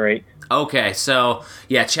Chapter 8. Okay, so,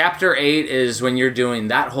 yeah, Chapter 8 is when you're doing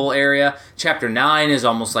that whole area. Chapter 9 is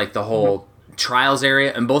almost like the whole trials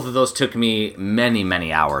area, and both of those took me many,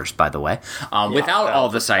 many hours, by the way, without all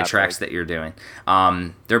the side tracks that you're doing.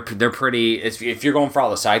 They're pretty. If you're going for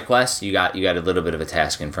all the side quests, you got a little bit of a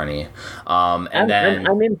task in front of you.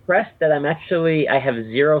 I'm impressed that I have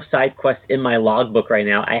 0 side quests in my logbook right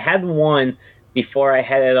now. I had one before I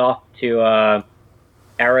headed off to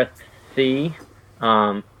Arathi.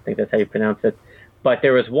 I think that's how you pronounce it. But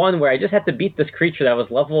there was one where I just had to beat this creature that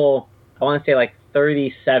was level, I want to say like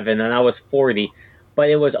 37, and I was 40. But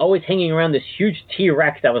it was always hanging around this huge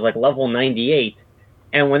T-Rex that was like level 98.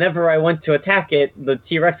 And whenever I went to attack it, the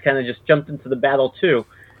T-Rex kind of just jumped into the battle too.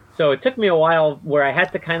 So it took me a while where I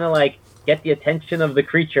had to kind of like get the attention of the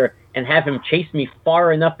creature and have him chase me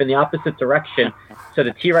far enough in the opposite direction so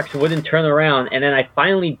the T-Rex wouldn't turn around. And then I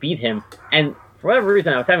finally beat him. And for whatever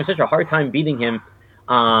reason, I was having such a hard time beating him.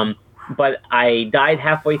 But I died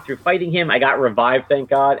halfway through fighting him. I got revived, thank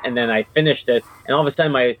God, and then I finished it. And all of a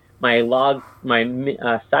sudden, my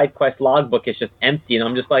side quest logbook is just empty, and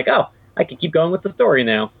I'm just like, oh, I can keep going with the story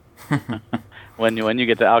now. When you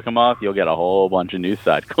get to Alcamoth, you'll get a whole bunch of new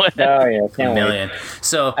side quests. Oh yeah, a million.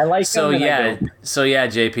 So I like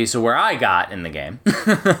JP. So where I got in the game,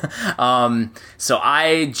 so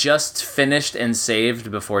I just finished and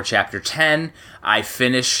saved before Chapter 10. I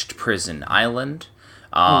finished Prison Island.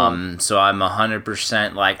 So I'm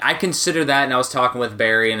 100% like, I consider that, and I was talking with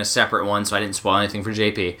Barry in a separate one, so I didn't spoil anything for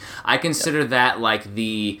JP. I consider that like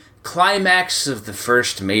the climax of the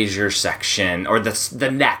first major section, or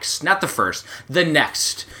the next, not the first, the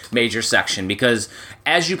next major section, because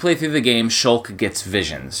as you play through the game, Shulk gets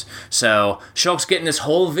visions. So Shulk's getting this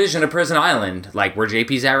whole vision of Prison Island, like where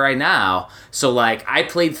JP's at right now. So like I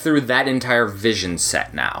played through that entire vision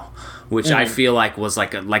set now, which I feel like was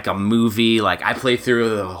like a movie. Like I played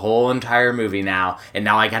through the whole entire movie now, and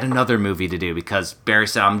now I got another movie to do because Barry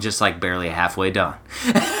said I'm just like barely halfway done.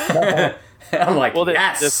 I'm like, well,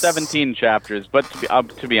 yes. There's 17 chapters, but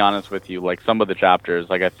to be honest with you, like some of the chapters,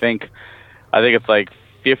 like I think it's like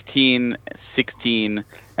 15, 16,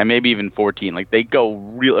 and maybe even 14. Like they go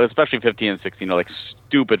real, especially 15 and 16 are like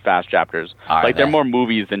stupid fast chapters. Like they're more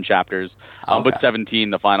movies than chapters. But 17,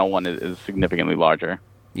 the final one, is significantly larger.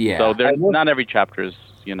 Yeah. So not every chapter is,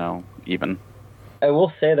 even. I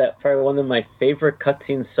will say that probably one of my favorite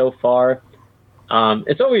cutscenes so far,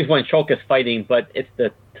 it's always when Shulk is fighting, but it's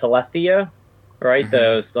the Telethia, right? Mm-hmm.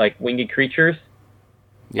 Those like winged creatures.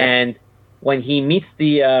 Yep. And when he meets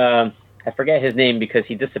the, I forget his name because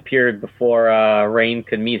he disappeared before Rain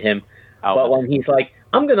could meet him. But when he's like,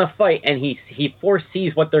 I'm going to fight, and he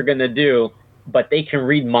foresees what they're going to do, but they can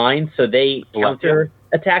read minds, so they counter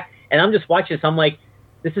attack. And I'm just watching this, I'm like,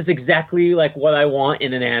 this is exactly like what I want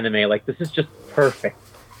in an anime. Like, this is just perfect.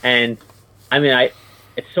 And I mean,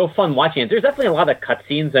 it's so fun watching it. There's definitely a lot of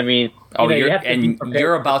cutscenes. I mean,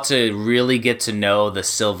 you're about to really get to know the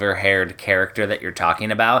silver-haired character that you're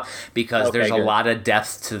talking about, because there's a lot of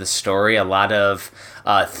depth to the story, a lot of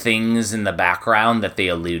things in the background that they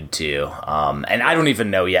allude to. And I don't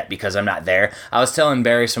even know yet because I'm not there. I was telling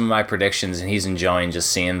Barry some of my predictions, and he's enjoying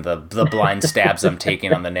just seeing the blind stabs I'm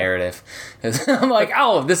taking on the narrative. I'm like,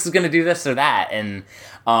 oh, this is going to do this or that. And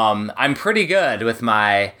I'm pretty good with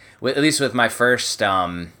at least with my first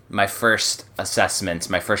assessments,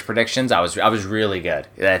 my first predictions. I was really good.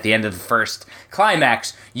 At the end of the first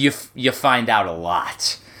climax, you find out a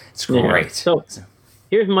lot. It's great. Yeah. So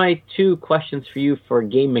here's my 2 questions for you for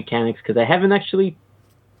game mechanics, because I haven't actually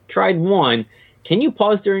tried one. Can you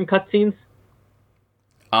pause during cutscenes?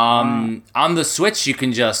 On the Switch, you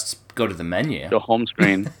can just go to the menu. The home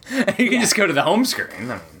screen. You can just go to the home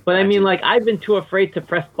screen. I mean, like, I've been too afraid to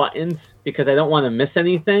press buttons because I don't want to miss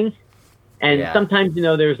anything. And sometimes,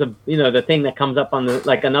 there's the thing that comes up on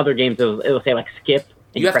another game, it'll say, like, skip.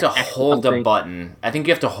 You have to hold a button. I think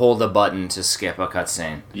you have to hold a button to skip a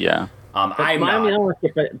cutscene. Yeah. I don't want to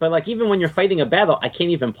skip it, but, like, even when you're fighting a battle, I can't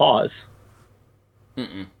even pause.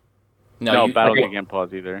 Mm-mm. No, battles you can't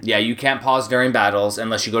pause either. Yeah, you can't pause during battles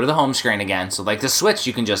unless you go to the home screen again. So, like the Switch,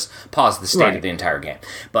 you can just pause the state of the entire game.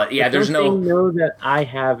 But yeah, there's no. They know that I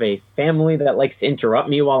have a family that likes to interrupt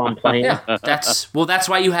me while I'm playing. Yeah, that's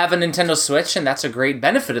why you have a Nintendo Switch, and that's a great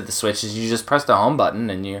benefit of the Switch is you just press the home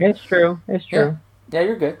button and you. It's true. Yeah,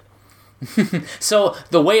 you're good. So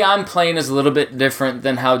the way I'm playing is a little bit different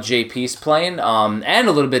than how JP's playing, and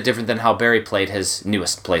a little bit different than how Barry played his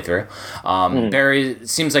newest playthrough.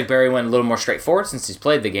 Seems like Barry went a little more straightforward since he's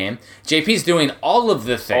played the game. JP's doing all of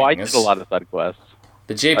the things. Oh, I did a lot of side quests.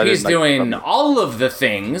 But JP's doing all of the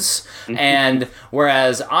things, and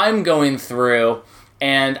whereas I'm going through,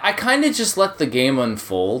 and I kind of just let the game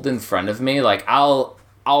unfold in front of me. Like I'll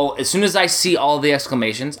as soon as I see all the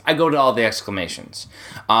exclamations, I go to all the exclamations.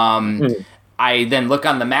 I then look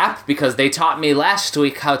on the map because they taught me last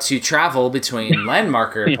week how to travel between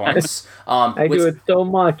landmarker points. I do it so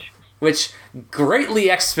much. Which greatly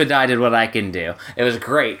expedited what I can do. It was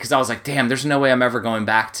great because I was like, damn, there's no way I'm ever going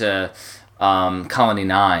back to Colony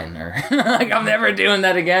 9. Or like, I'm never doing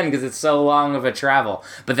that again because it's so long of a travel.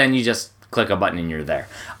 But then you just click a button and you're there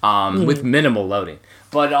with minimal loading.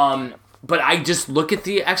 But I just look at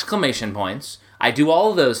the exclamation points. I do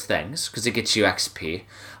all of those things because it gets you XP.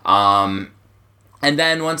 And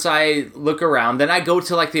then once I look around, then I go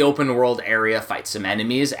to like the open world area, fight some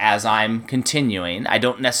enemies as I'm continuing. I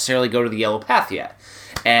don't necessarily go to the yellow path yet.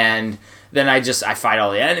 And then I fight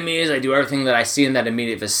all the enemies. I do everything that I see in that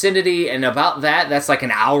immediate vicinity. And about that's like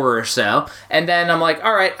an hour or so. And then I'm like,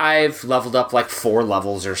 all right, I've leveled up like 4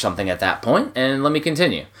 levels or something at that point, and let me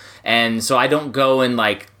continue. And so I don't go and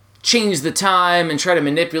like change the time and try to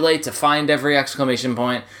manipulate to find every exclamation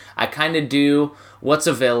point. I kind of do what's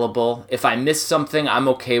available. If I miss something, I'm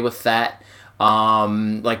okay with that.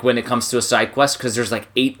 Like when it comes to a side quest, because there's like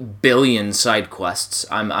 8 billion side quests.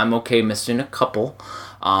 I'm okay missing a couple.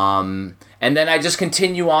 And then I just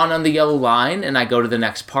continue on the yellow line and I go to the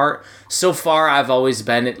next part. So far, I've always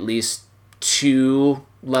been at least 2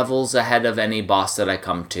 levels ahead of any boss that I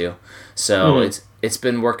come to. So It's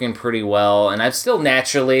been working pretty well, and I've still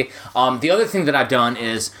naturally. The other thing that I've done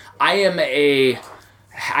is I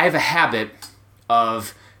have a habit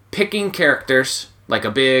of picking characters, like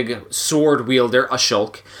a big sword wielder, a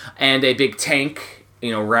Shulk, and a big tank,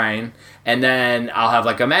 Ryan, and then I'll have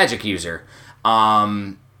like a magic user.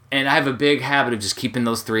 And I have a big habit of just keeping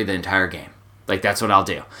those 3 the entire game. Like, that's what I'll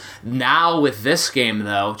do. Now, with this game,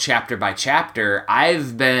 though, chapter by chapter,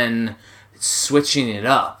 I've been switching it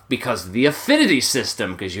up because of the affinity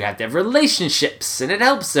system, because you have to have relationships, and it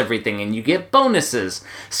helps everything, and you get bonuses.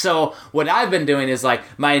 So, what I've been doing is, like,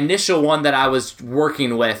 my initial one that I was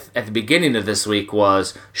working with at the beginning of this week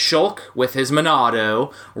was Shulk with his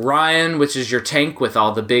Monado, Ryan, which is your tank with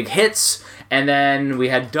all the big hits, and then we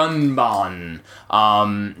had Dunban,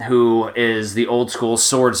 who is the old school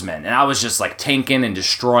swordsman. And I was just like tanking and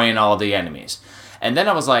destroying all the enemies. And then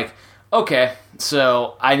I was like, okay,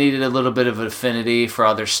 so I needed a little bit of an affinity for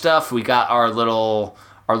other stuff. We got our little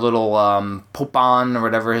Popon, or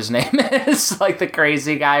whatever his name is, like the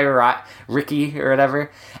crazy guy, Ricky or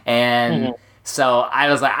whatever. And so I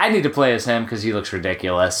was like, I need to play as him because he looks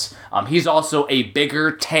ridiculous. He's also a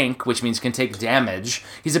bigger tank, which means can take damage.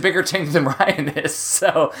 He's a bigger tank than Ryan is.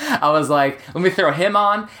 So I was like, let me throw him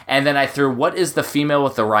on. And then I threw, what is the female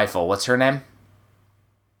with the rifle? What's her name?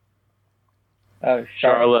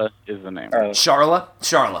 Sharla is the name. Sharla?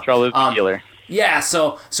 Sharla's the healer. Yeah,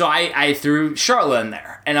 so I threw Sharla in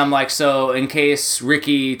there. And I'm like, so in case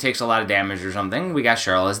Ricky takes a lot of damage or something, we got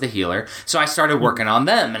Sharla as the healer. So I started working on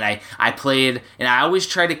them, and I played, and I always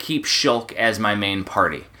try to keep Shulk as my main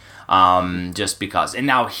party. Just because. And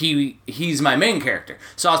now he's my main character.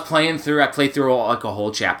 So I played through like a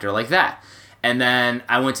whole chapter like that. And then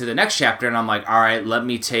I went to the next chapter, and I'm like, all right, let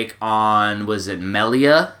me take on, was it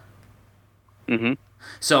Melia? Mm-hmm.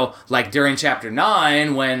 So, like, during Chapter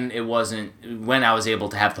 9, when I was able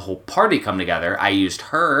to have the whole party come together, I used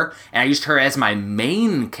her, and I used her as my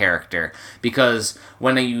main character, because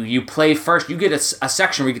when you play first, you get a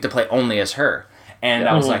section where you get to play only as her. And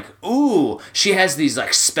I was like, ooh, she has these,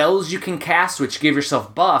 like, spells you can cast, which give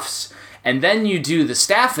yourself buffs, and then you do the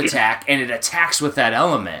staff attack, and it attacks with that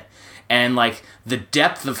element. And, like, the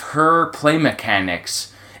depth of her play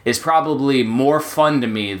mechanics is probably more fun to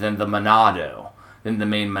me than the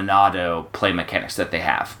main Monado play mechanics that they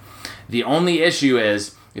have. The only issue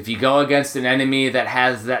is, if you go against an enemy that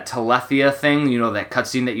has that Telethia thing, that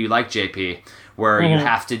cutscene that you like, JP, where you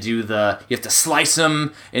have to you have to slice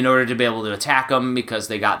them in order to be able to attack them because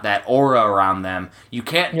they got that aura around them. You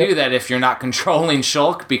can't do that if you're not controlling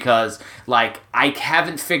Shulk, because, like, I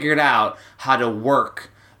haven't figured out how to work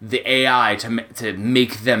the AI to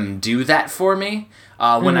make them do that for me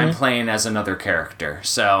when I'm playing as another character.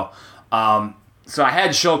 So I had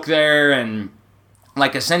Shulk there, and,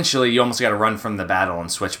 like, essentially you almost got to run from the battle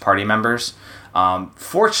and switch party members.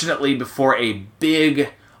 Fortunately, before a big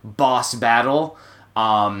boss battle,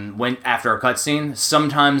 after a cutscene,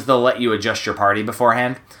 sometimes they'll let you adjust your party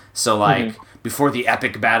beforehand. So, like, before the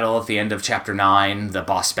epic battle at the end of Chapter 9, the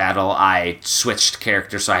boss battle, I switched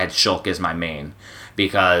characters, so I had Shulk as my main.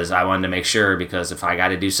 Because I wanted to make sure, because if I got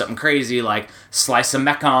to do something crazy, like slice some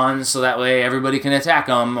mechons so that way everybody can attack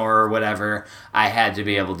them or whatever, I had to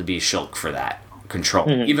be able to be Shulk for that control.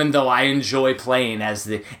 Even though I enjoy playing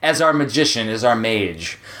as our magician, as our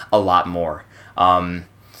mage, a lot more.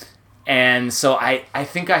 And so I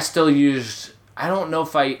think I still used, I don't know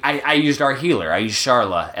if I used our healer. I used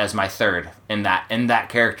Sharla as my third in that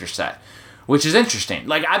character set. Which is interesting.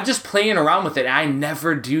 Like, I'm just playing around with it, and I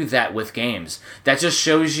never do that with games. That just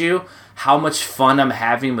shows you how much fun I'm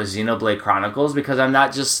having with Xenoblade Chronicles, because I'm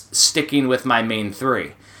not just sticking with my main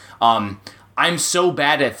 3. I'm so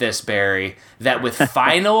bad at this, Barry, that with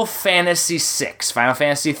Final Fantasy VI, Final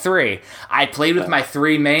Fantasy 3, I played with my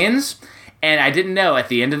 3 mains, and I didn't know, at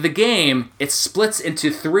the end of the game, it splits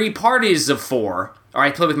into 3 parties of 4. Or I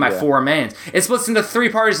play with my 4 mains. It splits into 3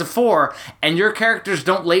 parties of 4, and your characters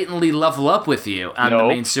don't latently level up with you on the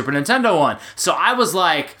main Super Nintendo one. So I was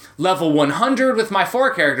like level 100 with my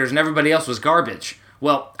 4 characters, and everybody else was garbage.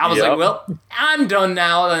 Well, I was like, well, I'm done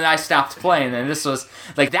now, and I stopped playing. And this was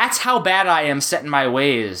like, that's how bad I am set in my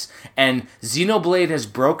ways. And Xenoblade has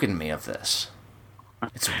broken me of this.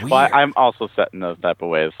 It's weird. Well, I'm also set in those type of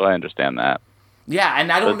ways, so I understand that. Yeah,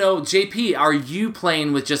 and I don't know, JP, are you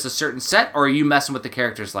playing with just a certain set, or are you messing with the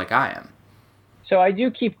characters like I am? So I do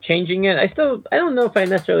keep changing it. I don't know if I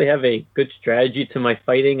necessarily have a good strategy to my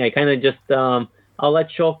fighting. I kind of just, I'll let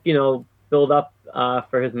Shulk, build up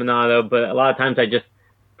for his Monado, but a lot of times I just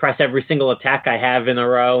press every single attack I have in a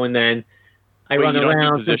row, and then I run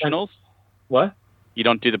around. You don't do positionals? What? You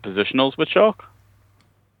don't do the positionals with Shulk?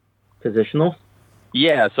 Positionals?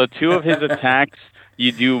 Yeah, so 2 of his attacks,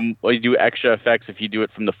 you do extra effects if you do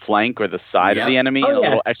it from the flank or the side of the enemy. Oh, a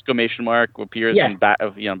little exclamation mark appears in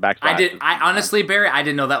backslash. I honestly, Barry, I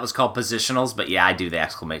didn't know that was called positionals, but yeah, I do the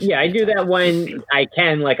exclamation. Yeah, I do that when I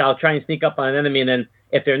can. Like, I'll try and sneak up on an enemy, and then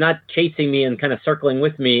if they're not chasing me and kind of circling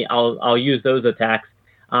with me, I'll use those attacks.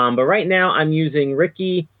 But right now, I'm using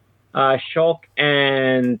Ricky, Shulk,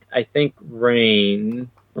 and I think Ryan.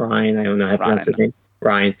 I don't know how to pronounce his name.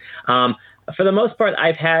 Ryan. For the most part,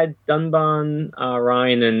 I've had Dunban,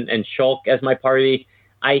 Ryan, and Shulk as my party.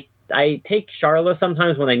 I take Charla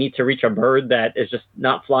sometimes when I need to reach a bird that is just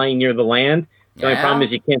not flying near the land. The only problem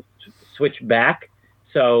is you can't switch back.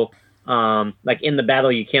 So, like in the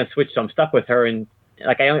battle, you can't switch. So I'm stuck with her, and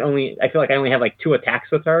like I feel like I only have like 2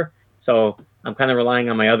 attacks with her. So I'm kind of relying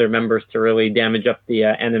on my other members to really damage up the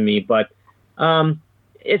enemy. But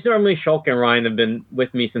it's normally Shulk and Ryan have been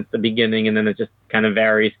with me since the beginning, and then it just kind of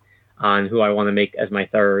varies on who I want to make as my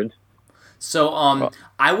third. So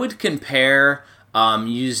I would compare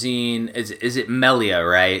using is it Melia,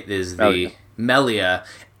 right? Is the Melia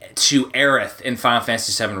to Aerith in Final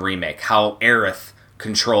Fantasy VII Remake? How Aerith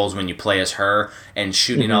controls when you play as her and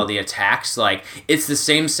shooting all the attacks, like it's the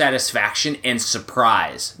same satisfaction and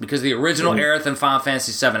surprise, because the original Aerith in Final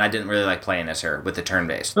Fantasy VII I didn't really like playing as her with the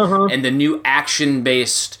turn-based, and the new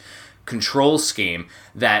action-based control scheme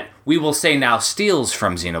that we will say now steals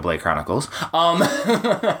from Xenoblade Chronicles.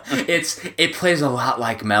 It plays a lot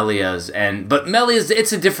like Melia's, but Melia's,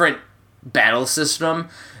 it's a different battle system.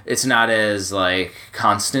 It's not as like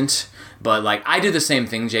constant. But like I do the same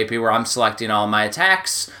thing, JP, where I'm selecting all my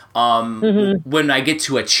attacks. When I get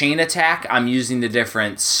to a chain attack, I'm using the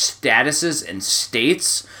different statuses and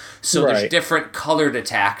states. So there's different colored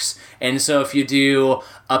attacks. And so if you do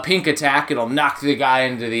a pink attack, it'll knock the guy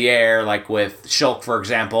into the air, like with Shulk, for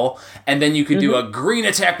example. And then you could do a green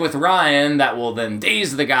attack with Ryan that will then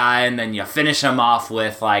daze the guy, and then you finish him off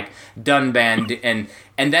with like Dunban.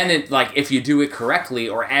 And then it, like, if you do it correctly,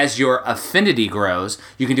 or as your affinity grows,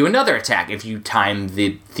 you can do another attack. If you time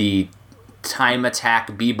the time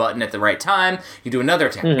attack B button at the right time, you do another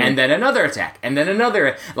attack, and then another attack, and then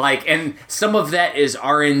another, like, and some of that is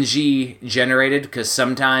RNG generated, because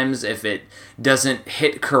sometimes if it doesn't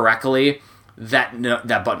hit correctly, that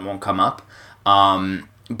button won't come up.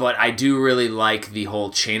 But I do really like the whole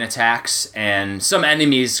chain attacks, and some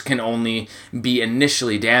enemies can only be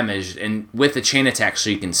initially damaged, and with the chain attack, so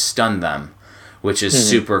you can stun them, which is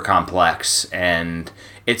super complex, and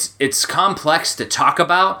it's complex to talk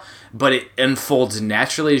about, but it unfolds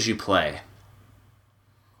naturally as you play.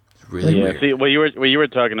 It's really weird. See, what you were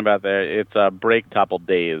talking about there, it's break, topple,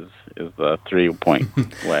 daze is the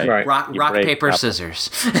 3-point way. Rock, paper, topple, scissors.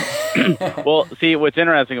 Well, see, what's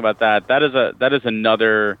interesting about that is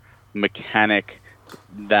another mechanic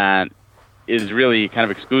that is really kind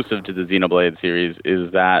of exclusive to the Xenoblade series,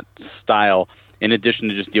 is that style. In addition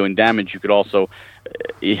to just dealing damage, you could also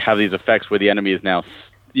have these effects where the enemy is now,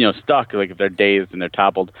 stuck. Like if they're dazed and they're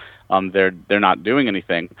toppled, they're not doing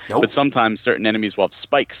anything. Nope. But sometimes certain enemies will have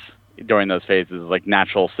spikes during those phases, like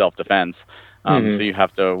natural self-defense. So you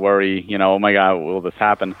have to worry, oh my God, will this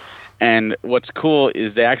happen? And what's cool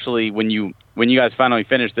is they actually, when you guys finally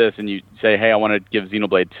finish this and you say, hey, I want to give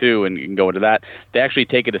Xenoblade 2 and you can go into that, they actually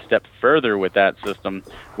take it a step further with that system,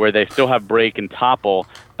 where they still have break and topple,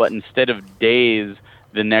 but instead of daze,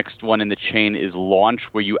 the next one in the chain is launch,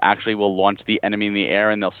 where you actually will launch the enemy in the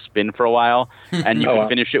air and they'll spin for a while. And you can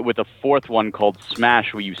finish it with a fourth one called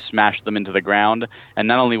smash, where you smash them into the ground. And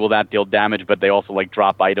not only will that deal damage, but they also like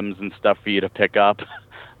drop items and stuff for you to pick up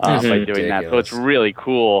by doing that. So it's really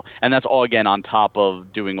cool. And that's all, again, on top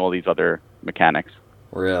of doing all these other mechanics.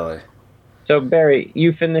 Really? So, Barry,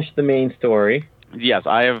 you finished the main story. Yes,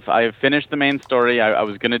 I have finished the main story. I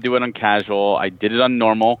was going to do it on casual. I did it on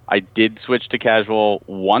normal. I did switch to casual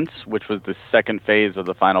once, which was the second phase of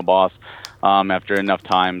the final boss. After enough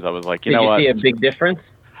times, I was like, you know what? Did you see a big difference?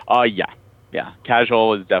 Yeah.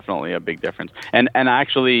 Casual is definitely a big difference. And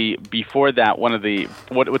actually, before that,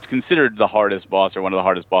 what's considered the hardest boss, or one of the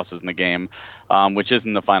hardest bosses in the game, which is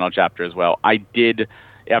in the final chapter as well, I did,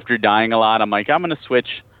 after dying a lot, I'm like, I'm going to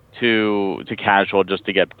switch to casual just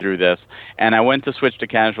to get through this. And I went to switch to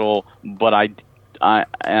casual, but and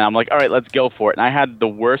I'm like, all right, let's go for it. And I had the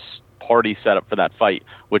worst party setup for that fight,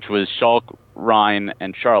 which was Shulk, Ryan,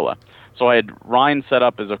 and Charla. So I had Ryan set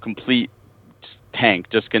up as a complete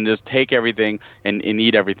tank, can just take everything and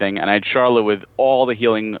eat everything. And I had Charla with all the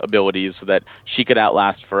healing abilities so that she could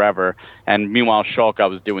outlast forever. And meanwhile, Shulk, I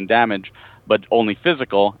was doing damage, but only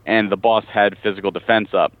physical, and the boss had physical defense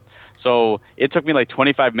up. So it took me like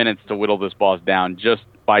 25 minutes to whittle this boss down, just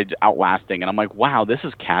by outlasting. And I'm like, wow, this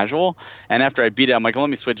is casual. And after I beat it, I'm like, let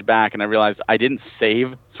me switch back. And I realized I didn't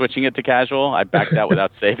save switching it to casual. I backed out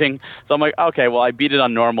without saving. So I'm like, okay, well, I beat it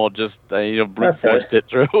on normal, just brute forced it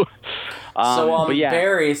through. But yeah.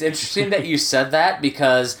 Barry, it's interesting that you said that,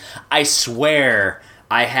 because I swear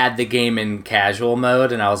I had the game in casual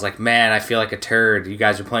mode, and I was like, man, I feel like a turd. You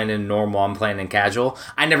guys are playing in normal, I'm playing in casual.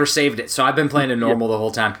 I never saved it, so I've been playing in normal the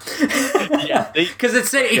whole time. Because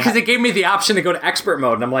it gave me the option to go to expert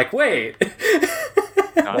mode, and I'm like, wait.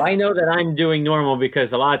 Well, I know that I'm doing normal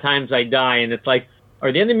because a lot of times I die, and it's like,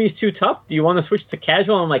 are the enemies too tough? Do you want to switch to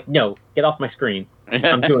casual? And I'm like, no, get off my screen.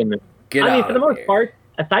 I'm doing this. For the most part,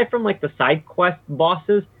 aside from like the side quest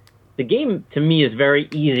bosses, the game to me is very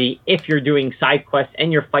easy if you're doing side quests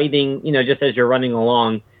and you're fighting, just as you're running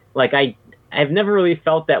along. Like I've never really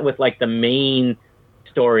felt that with like the main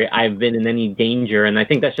story I've been in any danger, and I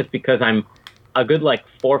think that's just because I'm a good like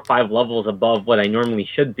 4 or 5 levels above what I normally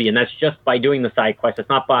should be, and that's just by doing the side quests. It's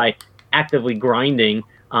not by actively grinding.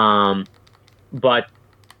 But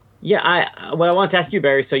yeah, what I want to ask you,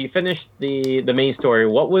 Barry. So you finished the main story.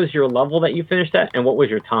 What was your level that you finished at, and what was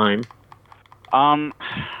your time? I'm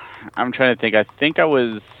trying to think. I think I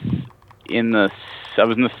was in the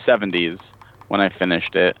 70s when I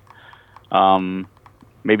finished it.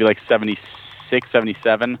 Maybe like 76,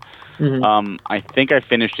 77. Mm-hmm. I think I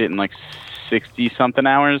finished it in like 60 something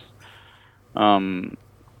hours. I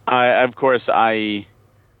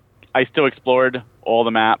still explored all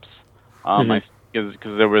the maps. Because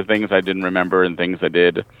there were things I didn't remember and things I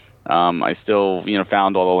did. I still,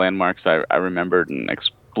 found all the landmarks I remembered and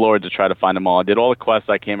explored to try to find them all. I did all the quests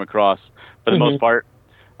I came across for the most part.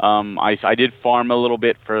 I did farm a little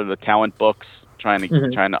bit for the talent books, trying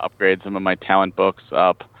to upgrade some of my talent books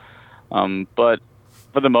up. But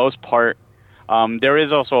for the most part, there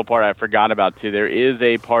is also a part I forgot about too. There is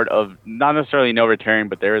a part of not necessarily no return,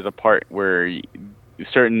 but there is a part where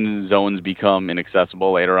certain zones become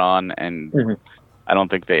inaccessible later on, and I don't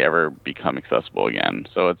think they ever become accessible again.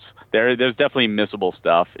 So there's definitely missable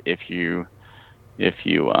stuff if you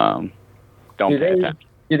don't pay attention.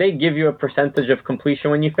 Do they give you a percentage of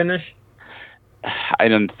completion when you finish? I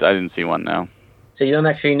didn't see one, no. So you don't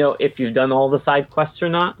actually know if you've done all the side quests or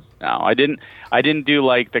not? No, I didn't do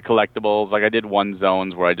like the collectibles. Like I did one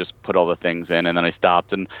zones where I just put all the things in and then I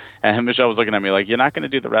stopped, and Michelle was looking at me like, "You're not going to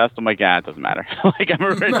do the rest?" I'm like, "Yeah, it doesn't matter." Like I'm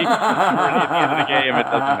already at the end of the game. It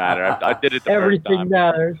doesn't matter. I did it the first time. Everything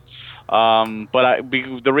matters. But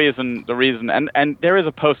the reason, and there is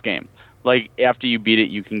a post game. Like after you beat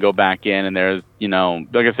it, you can go back in, and there's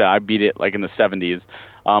like I said, I beat it like in the 70s.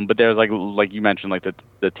 But there's like you mentioned, like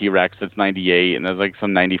the T-Rex, it's 98, and there's like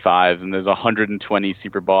some 95s, and there's 120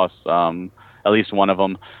 super boss, at least one of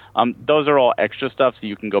them. Those are all extra stuff, so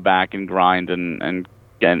you can go back and grind and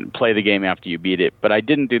play the game after you beat it. But I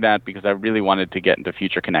didn't do that because I really wanted to get into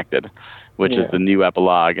Future Connected, which is the new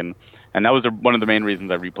epilogue, and that was one of the main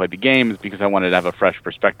reasons I replayed the game, is because I wanted to have a fresh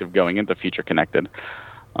perspective going into Future Connected,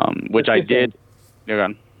 which I did.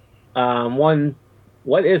 You're gone.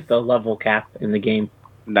 What is the level cap in the game?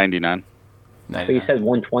 99. 99. So you said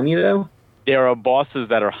 120 though? There are bosses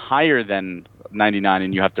that are higher than 99,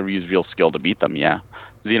 and you have to use real skill to beat them. Yeah,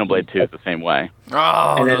 Xenoblade 2 is the same way.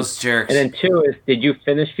 Oh, and those jerks! And then 2 is, did you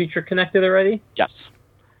finish Future Connected already? Yes.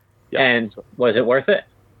 And was it worth it?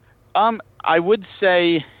 I would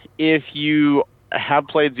say if you have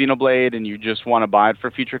played Xenoblade and you just want to buy it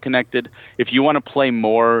for Future Connected, if you want to play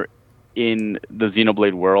more in the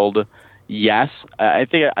Xenoblade world. Yes, I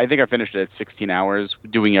think I finished it at 16 hours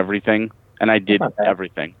doing everything, and I did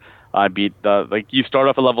everything. I beat you start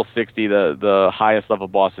off at level 60, the highest level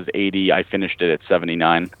boss is 80. I finished it at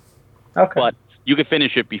 79. Okay. But you could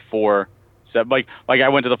finish it before, like I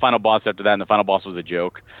went to the final boss after that, and the final boss was a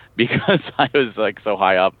joke because I was like so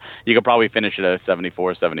high up. You could probably finish it at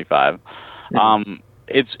 74, 75.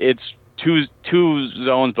 It's two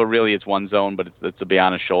zones, but really it's one zone. But it's the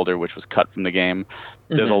Beyond Shoulder, which was cut from the game.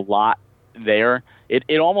 There's a lot there.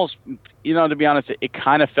 It almost, to be honest, it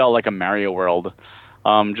kind of felt like a Mario world,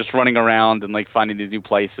 just running around and like finding these new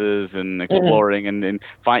places and exploring and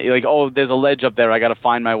find like, oh, there's a ledge up there, I got to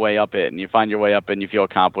find my way up it, and you find your way up it and you feel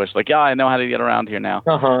accomplished, like, yeah, I know how to get around here now.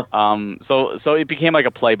 So it became like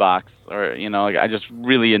a play box, or like I just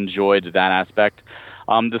really enjoyed that aspect.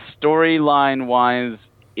 The storyline wise,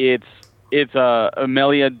 it's a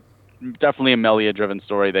Melia, definitely a Melia driven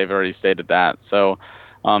story. They've already stated that. So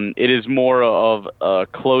it is more of a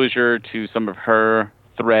closure to some of her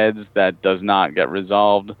threads that does not get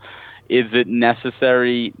resolved. Is it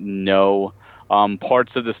necessary? No.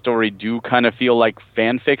 Parts of the story do kind of feel like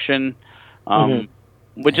fan fiction,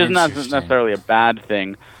 which is not necessarily a bad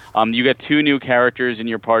thing. You get 2 new characters in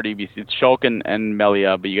your party. It's Shulk and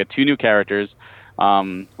Melia, but you get 2 new characters,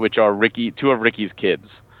 which are 2 of Ricky's kids.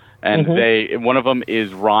 And one of them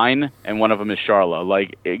is Rhine, and one of them is Charla.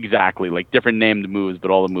 Like, exactly, like different named moves,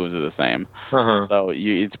 but all the moves are the same. So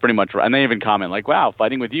it's pretty much, and they even comment like, "Wow,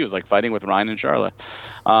 fighting with you is like fighting with Rhine and Charla."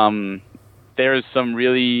 There's some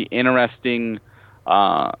really interesting,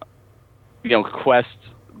 quests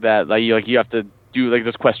that you have to do, like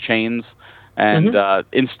those quest chains, and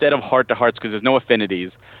instead of heart to hearts, because there's no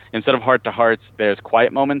affinities, instead of heart to hearts, there's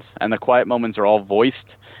quiet moments, and the quiet moments are all voiced.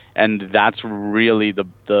 And that's really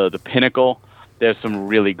the pinnacle. There's some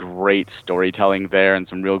really great storytelling there and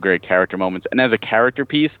some real great character moments. And as a character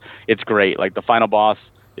piece, it's great. Like, the final boss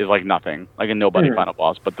is like nothing, like a nobody final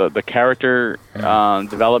boss. But the character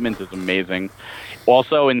development is amazing.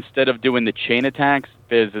 Also, instead of doing the chain attacks,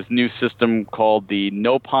 there's this new system called the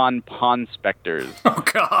Nopon Pawn Specters. Oh,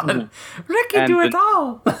 God. Ricky, do it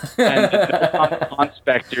all. And the Nopon Pawn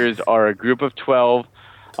Specters are a group of 12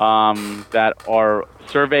 that are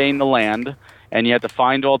surveying the land, and you have to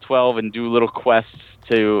find all 12 and do little quests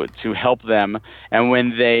to help them. And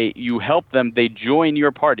when you help them, they join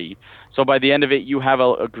your party. So by the end of it, you have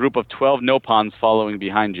a group of 12 Nopons following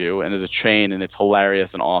behind you, and there's a chain, and it's hilarious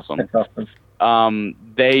and awesome. That's awesome.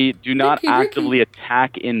 They do not actively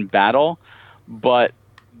attack in battle, but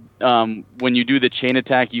when you do the chain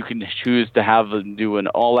attack, you can choose to do an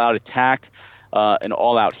all-out attack, an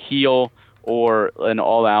all-out heal, or an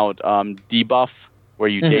all-out debuff, where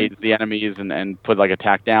you daze the enemies and put like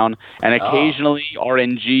attack down. And occasionally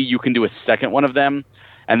RNG, you can do a second one of them,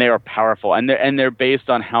 and they are powerful. And they're based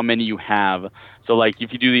on how many you have. So like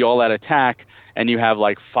if you do the all-out attack and you have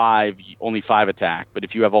like 5, only 5 attack. But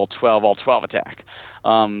if you have all 12 attack.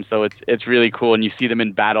 So it's really cool, and you see them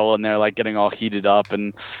in battle, and they're like getting all heated up,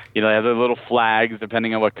 and they have their little flags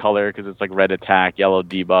depending on what color, because it's like red attack, yellow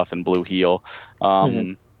debuff, and blue heal.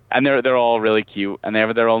 And they're all really cute, and they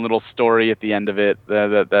have their own little story at the end of it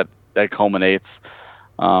that culminates.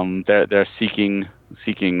 They're seeking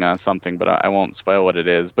something, but I won't spoil what it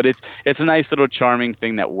is. But it's a nice little charming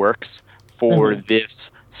thing that works for this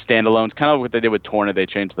standalone. It's kind of what they did with Torna. They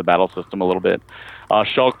changed the battle system a little bit.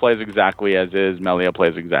 Shulk plays exactly as is. Melia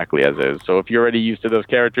plays exactly as is. So if you're already used to those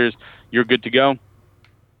characters, you're good to go.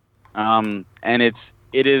 And it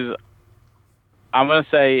is. I'm gonna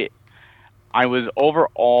say, I was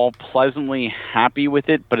overall pleasantly happy with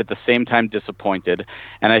it, but at the same time disappointed.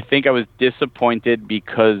 And I think I was disappointed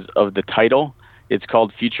because of the title. It's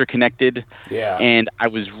called Future Connected. Yeah. And I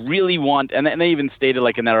was really and they even stated,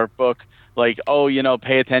 like in that art book, like,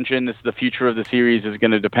 pay attention. This is the future of the series is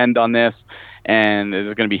going to depend on this, and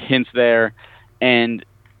there's going to be hints there. And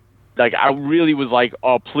like, I really was like,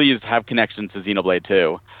 oh, please have connections to Xenoblade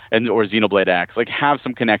 2 or Xenoblade X. Like, have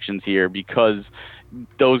some connections here, because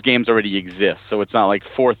those games already exist, so it's not like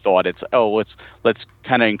forethought. It's let's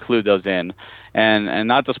kind of include those in, and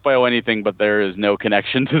not to spoil anything, but there is no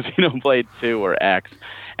connection to Xenoblade 2 or X,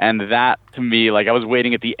 and that to me, like, I was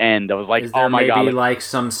waiting at the end. I was like, oh my god, maybe like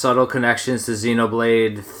some subtle connections to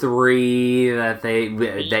Xenoblade 3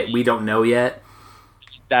 that we don't know yet.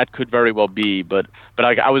 That could very well be, but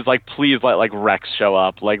I was like, please let like Rex show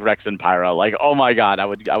up, like Rex and Pyra. Like, oh my god, I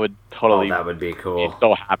would totally. Oh, that would be cool. Be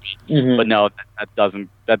so happy, but no, that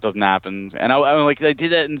doesn't happen. And I'm like, they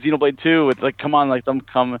did that in Xenoblade 2. It's like, come on, like them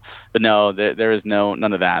come, but no, there is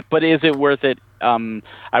none of that. But is it worth it?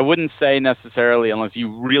 I wouldn't say necessarily, unless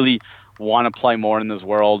you really want to play more in this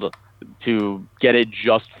world, to get it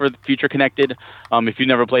just for the Future Connected. If you've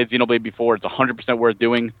never played Xenoblade before, it's 100% worth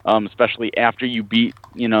doing, especially after you beat,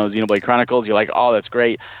 Xenoblade Chronicles. You're like, oh, that's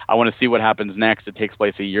great. I want to see what happens next. It takes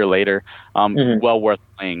place a year later. Well worth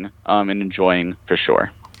playing and enjoying for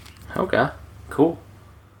sure. Okay, cool.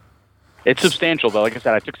 It's substantial, though. Like I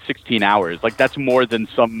said, I took 16 hours. Like, that's more than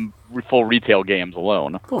some full retail games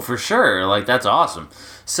alone. Well, for sure. Like, that's awesome.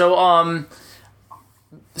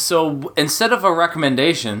 So instead of a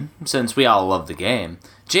recommendation, since we all love the game,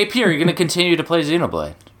 JP, are you going to continue to play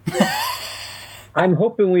Xenoblade? I'm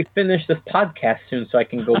hoping we finish this podcast soon so I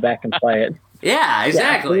can go back and play it. Yeah,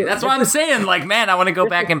 exactly. Yeah, that's what I'm saying. Like, man, I want to go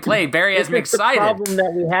back and play. Barry has me excited. The problem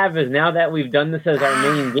that we have is now that we've done this as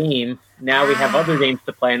our main game, now we have other games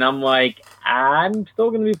to play, and I'm like, I'm still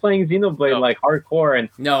going to be playing Xenoblade like hardcore, and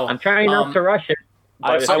I'm trying not to rush it.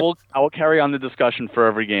 I will carry on the discussion for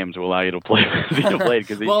every game to allow you to play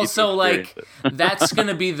Xenoblade. That's going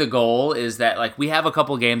to be the goal, is that like we have a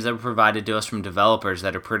couple games that were provided to us from developers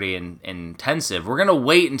that are pretty intensive. We're going to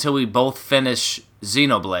wait until we both finish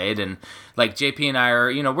Xenoblade, and like JP and I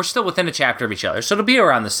are, we're still within a chapter of each other, so it'll be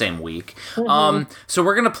around the same week. So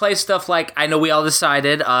we're gonna play stuff like, I know we all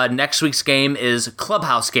decided next week's game is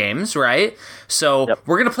Clubhouse games, right? So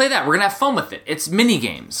we're gonna play that. We're gonna have fun with it. It's mini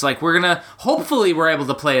games. Like hopefully we're able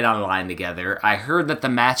to play it online together. I heard that the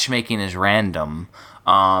matchmaking is random,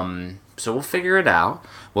 so we'll figure it out.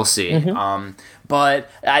 We'll see. But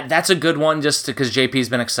that's a good one just because JP's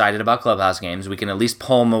been excited about Clubhouse games. We can at least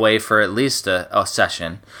pull him away for at least a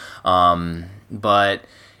session. But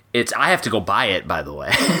I have to go buy it, by the way.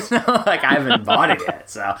 Like, I haven't bought it yet.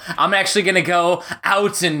 So I'm actually going to go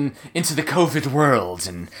out and into the COVID world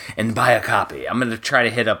and buy a copy. I'm going to try to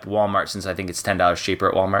hit up Walmart since I think it's $10 cheaper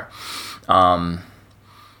at Walmart.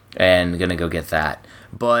 And going to go get that.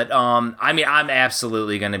 But, I'm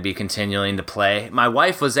absolutely going to be continuing to play. My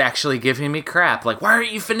wife was actually giving me crap. Like, why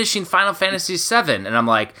aren't you finishing Final Fantasy VII? And I'm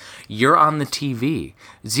like, you're on the TV.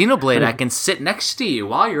 Xenoblade, I can sit next to you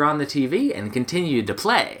while you're on the TV and continue to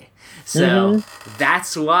play. So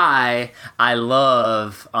that's why I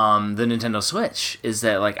love the Nintendo Switch, is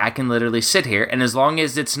that like I can literally sit here, and as long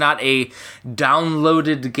as it's not a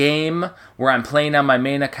downloaded game where I'm playing on my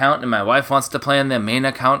main account and my wife wants to play on the main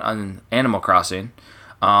account on Animal Crossing,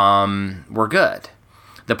 we're good.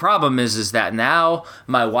 The problem is that now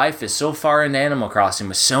my wife is so far into Animal Crossing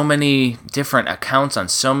with so many different accounts on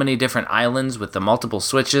so many different islands with the multiple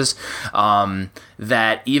Switches,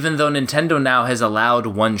 that even though Nintendo now has allowed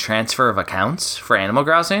one transfer of accounts for Animal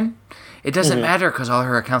Crossing, it doesn't matter because all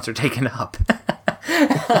her accounts are taken up.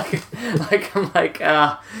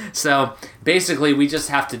 So basically we just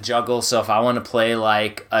have to juggle. So if I want to play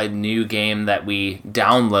like a new game that we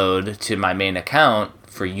download to my main account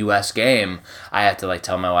for US game, I have to like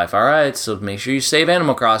tell my wife, all right, so make sure you save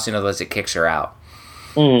Animal Crossing, otherwise it kicks her out.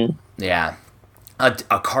 Yeah.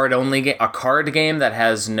 A card game that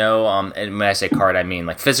has no and when I say card, I mean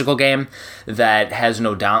like physical game that has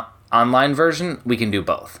no online version, we can do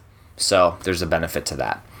both. So there's a benefit to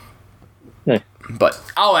that. But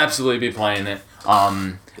I'll absolutely be playing it.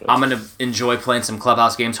 I'm going to enjoy playing some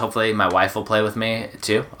Clubhouse games. Hopefully my wife will play with me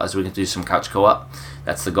too, as we can do some couch co-op.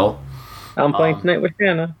 That's the goal. I'm playing tonight with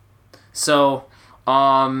Shanna. So,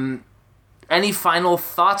 any final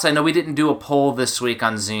thoughts? I know we didn't do a poll this week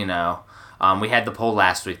on Xeno. We had the poll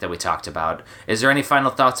last week that we talked about. Is there any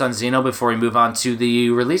final thoughts on Xeno before we move on to the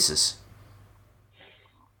releases?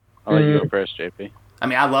 I'll let you go first, JP. I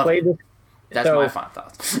mean, I love it. That's my final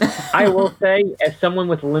thoughts. I will say, as someone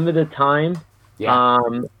with limited time,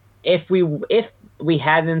 if we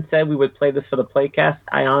hadn't said we would play this for the playcast,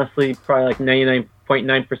 I honestly probably like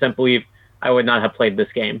 99.9% believe I would not have played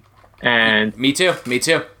this game. And me too.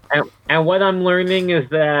 And what I'm learning is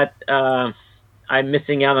that I'm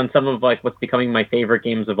missing out on some of like what's becoming my favorite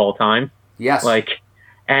games of all time. Yes.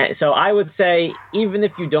 So I would say, even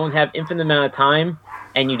if you don't have infinite amount of time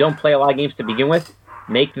and you don't play a lot of games to begin with,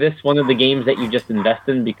 make this one of the games that you just invest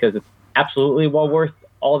in, because it's absolutely well worth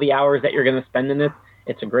all the hours that you're going to spend in it.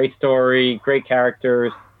 It's a great story, great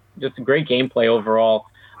characters, just a great gameplay overall.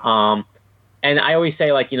 And I always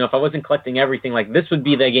say, like, if I wasn't collecting everything, like, this would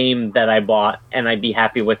be the game that I bought and I'd be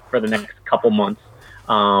happy with for the next couple months.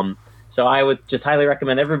 So I would just highly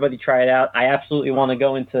recommend everybody try it out. I absolutely want to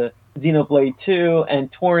go into Xenoblade 2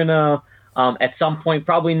 and Torna at some point,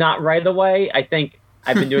 probably not right away. I think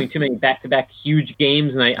I've been doing too many back-to-back huge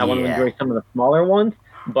games, and I want to enjoy some of the smaller ones.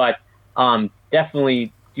 But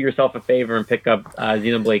definitely do yourself a favor and pick up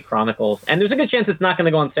Xenoblade Chronicles. And there's a good chance it's not going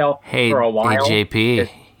to go on sale for a while. Hey, JP.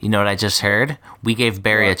 You know what I just heard? We gave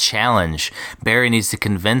Barry a challenge. Barry needs to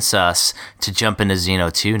convince us to jump into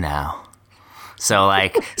Xeno 2 now. So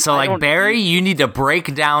Barry, you need to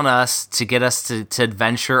break down us to get us to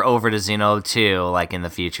venture over to Xeno 2 like in the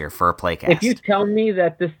future for a playcast. If you tell me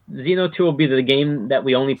that this Xeno 2 will be the game that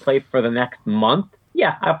we only play for the next month,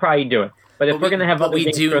 yeah, I'll probably do it. But if we're going to have other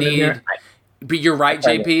games thrown in there... But you're right,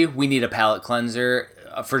 JP. We need a palate cleanser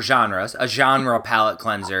for genres, a genre palate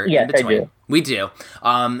cleanser in between. I do. We do.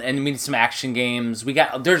 And we need some action games.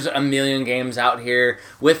 There's a million games out here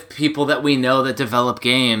with people that we know that develop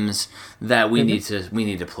games that we need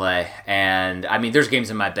to play. And I mean, there's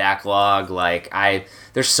games in my backlog.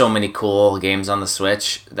 There's so many cool games on the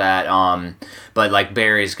Switch that but like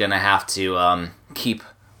Barry's gonna have to keep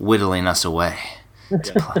whittling us away.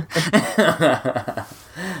 So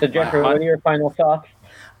Jeffrey, what are your final thoughts?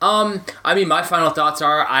 My final thoughts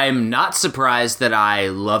are, I'm not surprised that I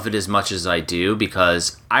love it as much as I do,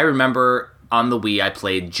 because I remember on the Wii I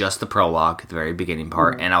played just the prologue, the very beginning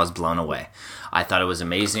part, and I was blown away. I thought it was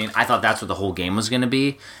amazing. I thought that's what the whole game was going to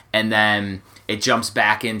be, and then it jumps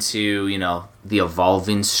back into, the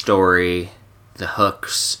evolving story, the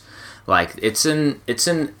hooks, Like it's an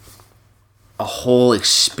a whole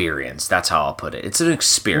experience. That's how I'll put it. It's an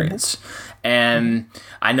experience. And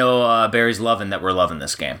I know Barry's loving that we're loving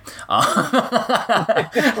this game.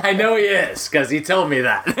 I know he is, because he told me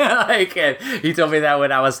that. He told me that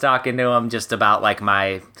when I was talking to him just about like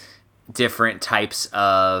my different types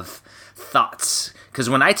of thoughts. Because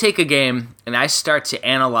when I take a game and I start to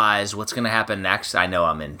analyze what's going to happen next, I know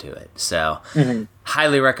I'm into it. So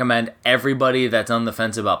highly recommend everybody that's on the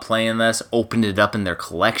fence about playing this, open it up in their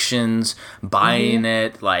collections, buying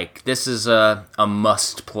it. Like, this is a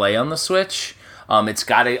must play on the Switch.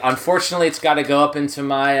 Unfortunately, it's got to go up into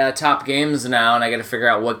my top games now, and I got to figure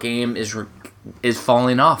out what game is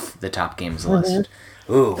falling off the top games list.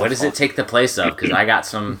 Ooh, what does it take the place of? Because I got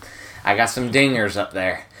some dingers up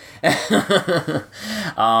there.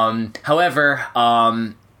 However,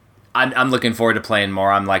 I'm looking forward to playing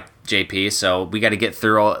more. I'm like JP, so we got to get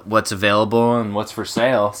through what's available and what's for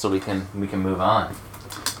sale, so we can move on.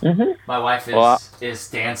 My wife is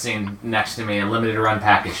dancing next to me. A limited run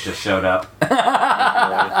package just showed up.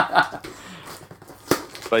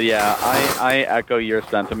 But yeah, I echo your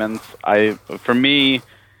sentiments. For me,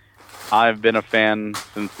 I've been a fan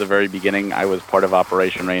since the very beginning. I was part of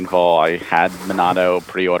Operation Rainfall. I had Monado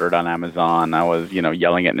pre-ordered on Amazon. I was,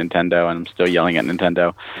 yelling at Nintendo, and I'm still yelling at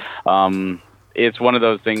Nintendo. It's one of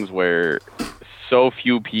those things where so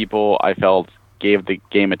few people, I felt, gave the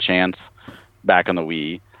game a chance back on the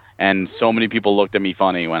Wii. And so many people looked at me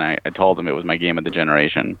funny when I told them it was my game of the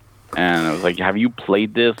generation. And I was like, have you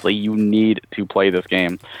played this? Like, you need to play this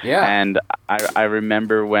game. Yeah. And I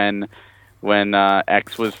remember when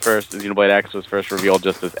X was first, Xenoblade X was first revealed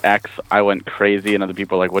just as X, I went crazy, and other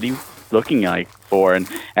people were like, what are you looking like for? And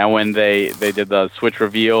when they did the Switch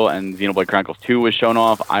reveal and Xenoblade Chronicles 2 was shown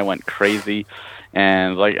off, I went crazy.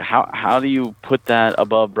 And like, how do you put that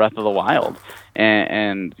above Breath of the Wild?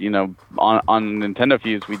 And on Nintendo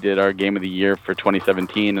Fuse, we did our Game of the Year for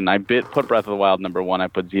 2017, and I put Breath of the Wild number 1, I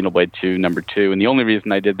put Xenoblade 2 number 2, and the only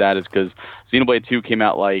reason I did that is because Xenoblade 2 came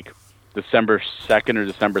out like December 2nd or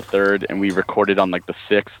December 3rd, and we recorded on like the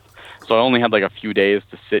 6th. So I only had like a few days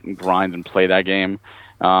to sit and grind and play that game,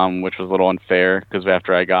 which was a little unfair, because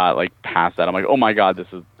after I got like past that, I'm like, oh my god,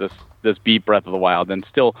 this beat Breath of the Wild. And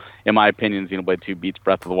still, in my opinion, Xenoblade 2 beats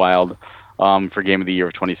Breath of the Wild for Game of the Year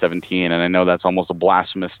of 2017. And I know that's almost a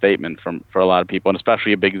blasphemous statement for a lot of people, and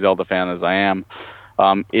especially a big Zelda fan as I am.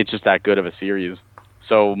 It's just that good of a series.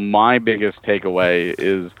 So my biggest takeaway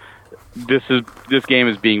is this game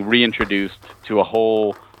is being reintroduced to a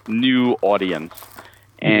whole new audience,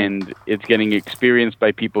 and it's getting experienced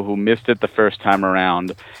by people who missed it the first time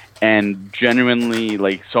around. And genuinely,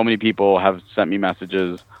 like, so many people have sent me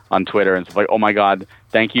messages on Twitter and stuff like, oh my god,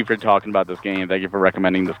 thank you for talking about this game, thank you for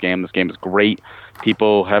recommending this game is great.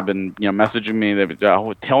 People have been messaging me, they've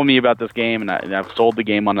been, tell me about this game, and I've sold the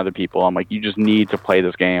game on other people. I'm like, you just need to play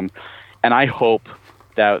this game. And I hope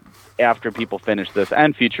that after people finish this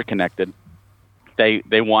and Future Connected, they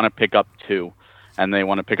want to pick up 2, and they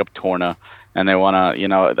want to pick up Torna, and they want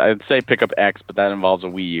to, I'd say pick up X, but that involves a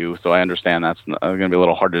Wii U, so I understand that's going to be a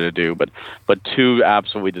little harder to do, but 2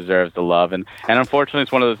 absolutely deserves the love. And unfortunately,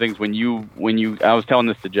 it's one of those things when you I was telling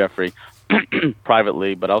this to Jeffrey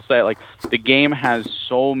privately, but I'll say it, like, the game has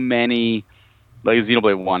so many, like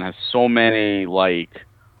Xenoblade 1 has so many like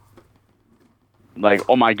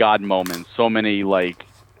oh my god moments, so many like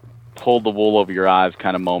pull the wool over your eyes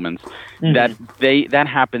kind of moments, that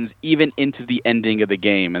happens even into the ending of the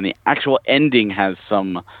game, and the actual ending has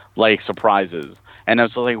some like surprises, and I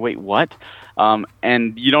was like, wait, what?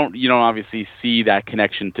 And you don't obviously see that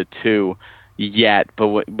connection to 2 yet,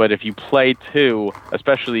 but if you play 2,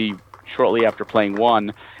 especially shortly after playing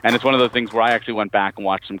 1, and it's one of those things where I actually went back and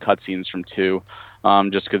watched some cutscenes from 2,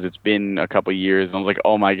 just because it's been a couple of years, and I was like,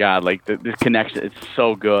 oh my god, like this connection, it's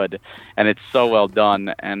so good, and it's so well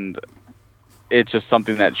done, and it's just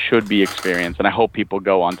something that should be experienced. And I hope people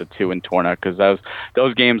go on to 2 and Torna, because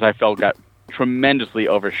those games I felt got tremendously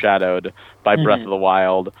overshadowed by Breath of the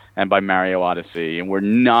Wild and by Mario Odyssey, and we're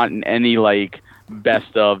not in any like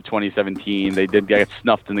best of 2017. They did get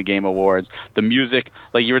snuffed in the Game Awards. The music,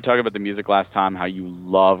 like you were talking about the music last time, how you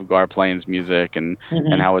love Gar Plain's music and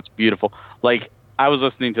how it's beautiful. Like, I was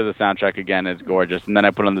listening to the soundtrack again, it's gorgeous, and then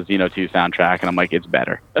I put on the Xeno 2 soundtrack, and I'm like, it's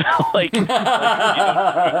better. like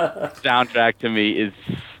soundtrack to me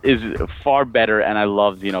is far better, and I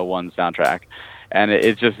love Xeno 1 soundtrack, and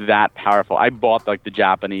it's just that powerful. I bought like the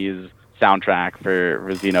Japanese soundtrack for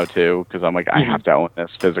Xeno 2 because I'm like, I have to own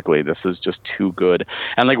this physically. This is just too good.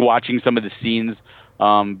 And like watching some of the scenes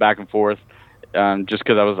back and forth, just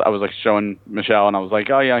because I was like showing Michelle, and I was like,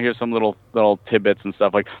 oh yeah, here's some little tidbits and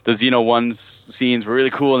stuff. Like the Xeno 1 scenes were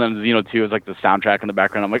really cool, and then the Xeno 2 is like the soundtrack in the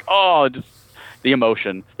background. I'm like, oh, just the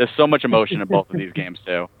emotion. There's so much emotion in both of these games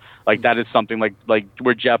too. Like that is something like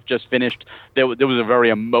where Jeff just finished. There was a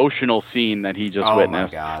very emotional scene that he just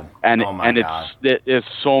witnessed. Oh my god! And it's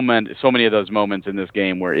so many of those moments in this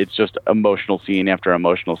game where it's just emotional scene after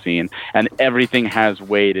emotional scene, and everything has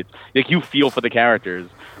weight. It's like you feel for the characters.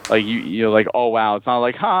 Like you're like, oh wow, it's not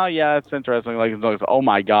like, yeah, it's interesting. Like, it's like, oh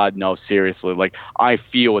my god, no, seriously. Like I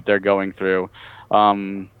feel what they're going through.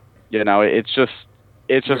 It's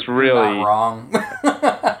just You're really not wrong.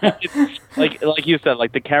 it's like you said,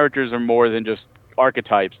 like the characters are more than just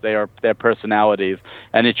archetypes. They're personalities,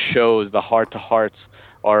 and it shows. The heart to hearts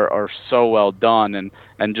are so well done,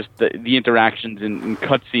 and just the interactions in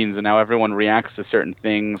cutscenes and how everyone reacts to certain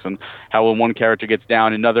things, and how when one character gets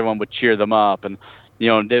down, another one would cheer them up, and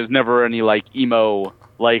there's never any like emo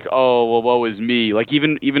like, oh well, woe is me. Like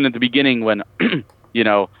even at the beginning when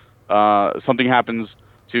something happens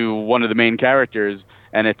to one of the main characters,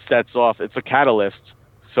 and it sets off, it's a catalyst,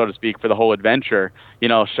 so to speak, for the whole adventure.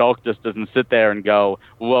 Shulk just doesn't sit there and go,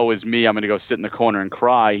 woe is me, I'm going to go sit in the corner and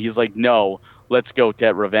cry. He's like, no, let's go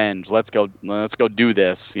get revenge. Let's go do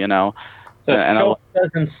this, So Shulk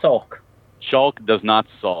doesn't sulk. Shulk does not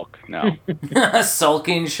sulk, no.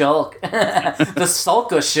 Sulking Shulk. The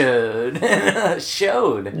Sulker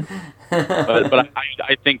showed. but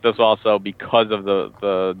I think this also, because of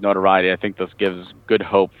the notoriety, I think this gives good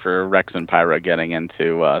hope for Rex and Pyra getting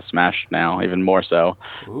into Smash now, even more so.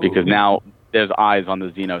 Ooh. Because now there's eyes on the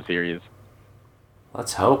Xeno series.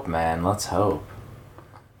 Let's hope, man. Let's hope.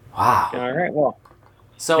 Wow. All right, well.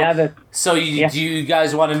 Do you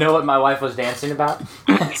guys want to know what my wife was dancing about?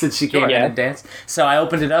 Since she came in and danced. So I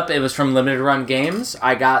opened it up. It was from Limited Run Games.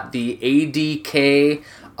 I got the ADK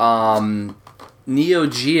Neo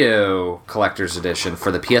Geo Collector's Edition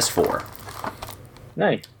for the PS4.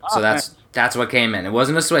 Nice. So that's what came in. It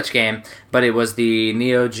wasn't a Switch game, but it was the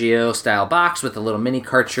Neo Geo style box with a little mini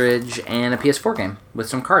cartridge and a PS4 game with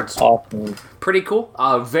some cards. Awesome. Pretty cool.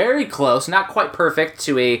 Very close. Not quite perfect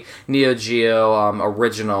to a Neo Geo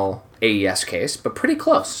original AES case, but pretty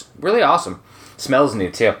close. Really awesome. Smells new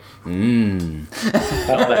too. New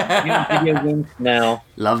video game smell.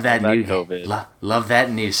 Love that new COVID. Love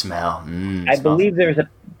that new smell. I believe there's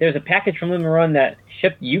a package from Limited Run that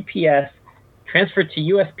shipped UPS, transferred to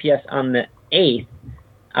USPS on the 8th.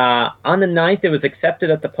 On the 9th, it was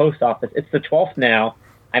accepted at the post office. It's the 12th now.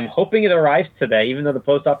 I'm hoping it arrives today, even though the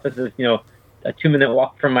post office is, a 2-minute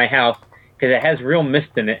walk from my house, because it has real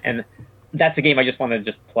Myst in it, and that's a game I just want to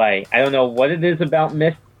just play. I don't know what it is about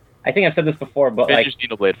Myst. I think I've said this before, but you just need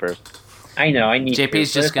to play it first. I know, I need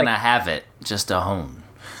JP's just going to have it, just a home.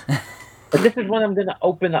 But this is when I'm going to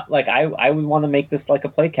open up, like, I would want to make this like a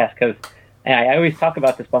playcast, because I always talk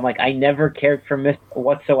about this, but I'm like, I never cared for Myst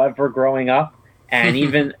whatsoever growing up, and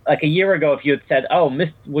even like a year ago, if you had said, oh,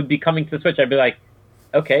 Myst would be coming to the Switch, I'd be like,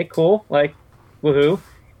 okay, cool, like, woohoo.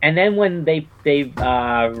 And then when they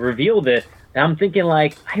revealed it, I'm thinking,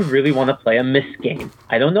 like, I really want to play a Myst game.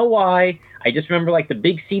 I don't know why. I just remember, like, the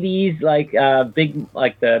big CDs, like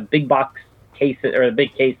the big box cases, or the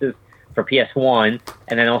big cases for PS1,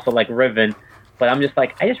 and then also, like, Riven. But I'm just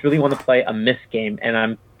like, I just really want to play a Myst game, and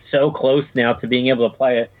I'm so close now to being able to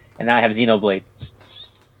play it, and now I have Xenoblade.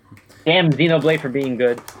 Damn Xenoblade for being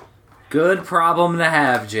good. Good problem to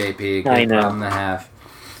have, JP. Good problem to have.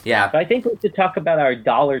 Yeah. So I think we should talk about our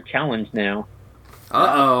dollar challenge now.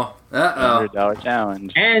 Uh-oh. $100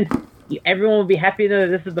 challenge. And everyone will be happy to know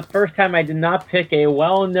that this is the first time I did not pick a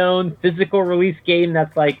well-known physical release game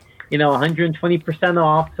that's like, 120%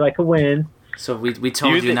 off, so I could win. So we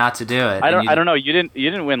told you not to do it. I don't know. You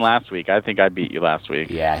didn't win last week. I think I beat you last week.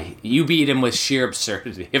 Yeah, you beat him with sheer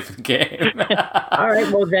absurdity of the game. All right,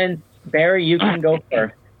 well then, Barry, you can go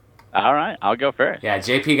first. All right, I'll go first. Yeah,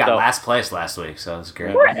 JP got last place last week, so it was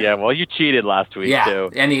great. Yeah, well, you cheated last week too.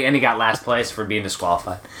 and he got last place for being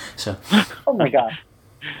disqualified. So. Oh my god.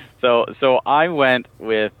 So I went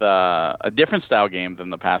with a different style game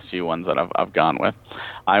than the past few ones that I've gone with.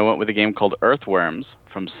 I went with a game called Earthworms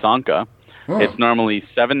from Sanka. Oh. It's normally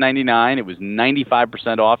 $7.99. It was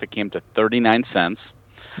 95% off. It came to 39 cents.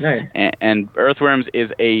 Nice. And Earthworms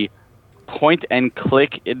is a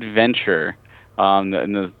point-and-click adventure in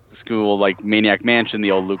the school, like Maniac Mansion,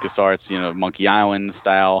 the old LucasArts, Monkey Island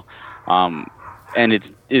style. And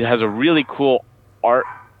it has a really cool art.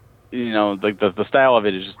 Like the style of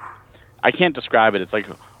it is just, I can't describe it. It's like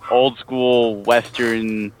old school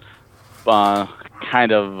Western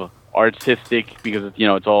kind of artistic, because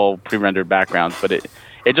it's all pre-rendered backgrounds, but it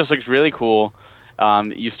just looks really cool.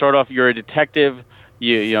 You start off, you're a detective.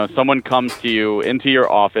 You know, someone comes to you into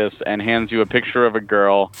your office and hands you a picture of a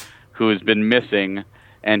girl who has been missing,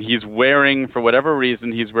 and he's wearing, for whatever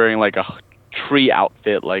reason, he's wearing like a tree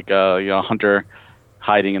outfit, like a hunter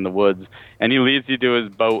hiding in the woods. And he leads you to his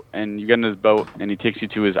boat, and you get in his boat, and he takes you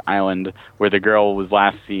to his island where the girl was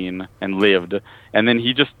last seen and lived. And then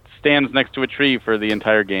he just stands next to a tree for the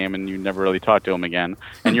entire game, and you never really talk to him again.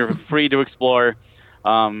 And you're free to explore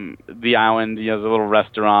the island. He has a little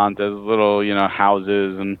restaurant, there's little,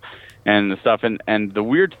 houses and stuff. And the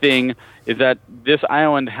weird thing is that this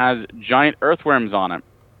island has giant earthworms on it,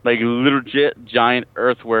 like legit giant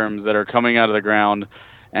earthworms that are coming out of the ground,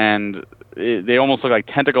 and they almost look like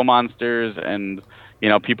tentacle monsters. And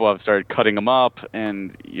people have started cutting them up,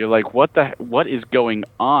 and you're like, what is going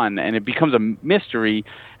on? And it becomes a mystery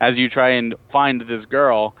as you try and find this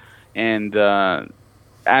girl. And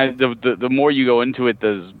as the more you go into it,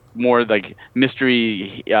 there's more like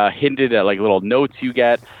mystery hinted at, like little notes you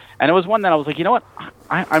get. And it was one that I was like, you know what,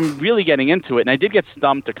 I'm really getting into it. And I did get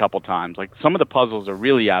stumped a couple times. Like, some of the puzzles are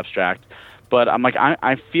really abstract, but I'm like,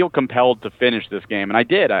 I feel compelled to finish this game, and I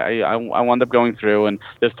did. I wound up going through, and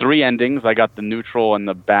there's 3 endings. I got the neutral and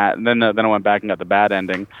the bad, and then I went back and got the bad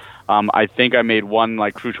ending. I think I made one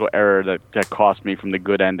like crucial error that cost me from the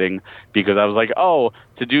good ending, because I was like, oh,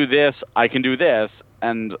 to do this, I can do this,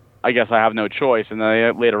 and I guess I have no choice. And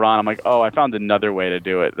then later on, I'm like, oh, I found another way to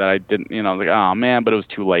do it that I didn't, I was like, oh man, but it was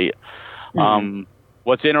too late. Mm-hmm.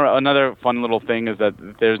 What's another fun little thing is that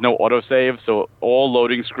there's no autosave, so all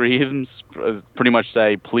loading screens pretty much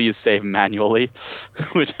say, please save manually,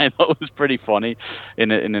 which I thought was pretty funny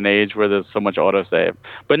in an age where there's so much autosave.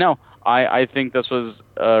 But no, I think this was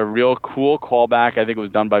a real cool callback. I think it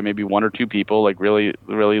was done by maybe 1 or 2 people, like really,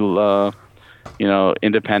 really,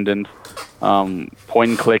 independent,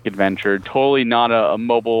 point-and-click adventure. Totally not a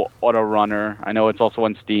mobile auto runner. I know it's also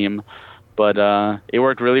on Steam, but it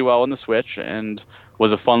worked really well on the Switch, and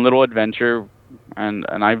was a fun little adventure, and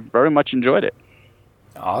I very much enjoyed it.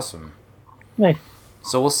 Awesome. Nice.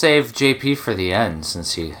 So we'll save JP for the end,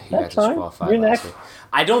 since he got disqualified. You're next. Week.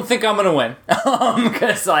 I don't think I'm gonna win,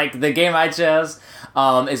 because the game I chose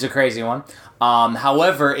is a crazy one.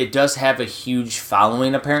 However, it does have a huge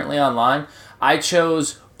following apparently online. I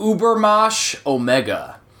chose Ubermosh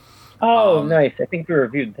Omega. Oh, nice! I think we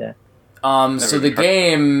reviewed that. So the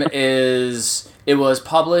game it was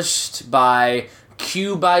published by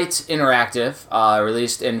Qbyte Interactive,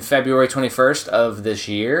 released in February 21st of this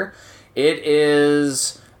year. It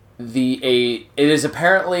is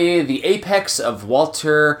apparently the apex of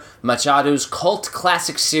Walter Machado's cult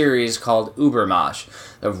classic series called Ubermosh.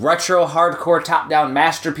 The retro hardcore top-down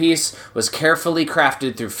masterpiece was carefully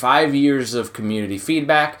crafted through 5 years of community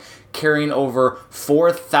feedback, carrying over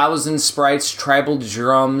 4,000 sprites, tribal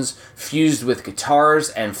drums, fused with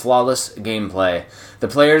guitars, and flawless gameplay. The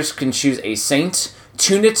players can choose a saint,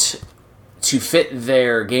 tune it to fit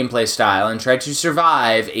their gameplay style, and try to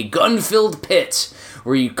survive a gun-filled pit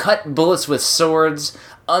where you cut bullets with swords,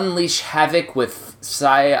 unleash havoc with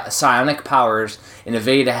psionic powers, and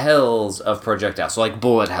evade hells of projectiles, so like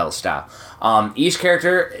bullet hell style. Each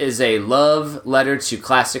character is a love letter to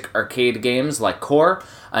classic arcade games like Core,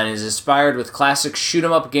 and is inspired with classic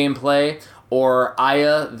shoot-'em-up gameplay, or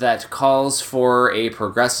Aya that calls for a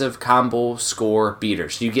progressive combo score beater.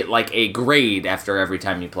 So you get like a grade after every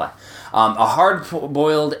time you play. A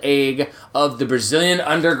hard-boiled egg of the Brazilian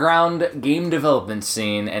underground game development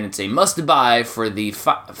scene, and it's a must-buy for the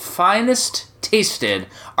finest tasted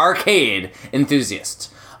arcade enthusiasts.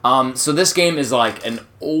 So this game is like an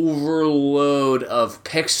overload of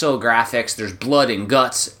pixel graphics. There's blood and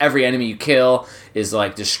guts. Every enemy you kill is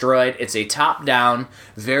like destroyed. It's a top-down,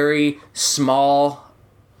 very small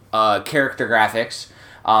character graphics.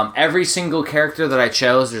 Every single character that I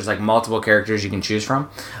chose, there's like multiple characters you can choose from.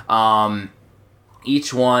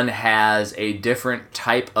 Each one has a different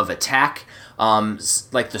type of attack.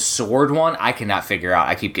 Like the sword one, I cannot figure out.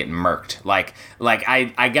 I keep getting murked. Like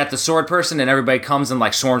I get the sword person, and everybody comes and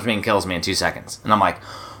like swarms me and kills me in 2 seconds. And I'm like,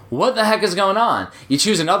 what the heck is going on? You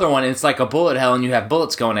choose another one, and it's like a bullet hell, and you have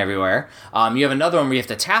bullets going everywhere. You have another one where you have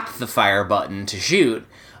to tap the fire button to shoot.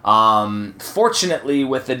 Fortunately,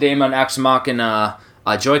 with the Daemon X Machina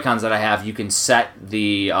Joy-Cons that I have, you can set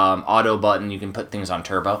the auto button. You can put things on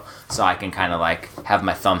turbo, so I can kind of like have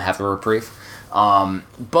my thumb have a reprieve.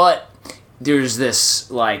 But there's this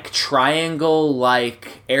like triangle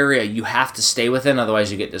like area you have to stay within,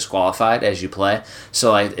 otherwise you get disqualified as you play.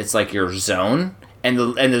 So like it's like your zone, and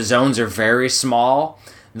the zones are very small.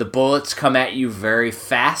 The bullets come at you very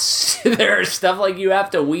fast. There's stuff like you have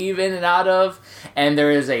to weave in and out of, and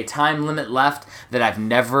there is a time limit left that I've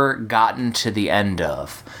never gotten to the end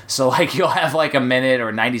of. So, like, you'll have, like, a minute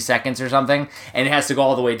or 90 seconds or something, and it has to go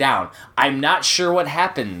all the way down. I'm not sure what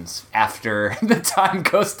happens after the time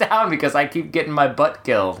goes down because I keep getting my butt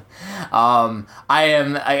killed.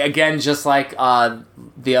 Again, just like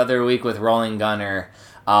the other week with Rolling Gunner,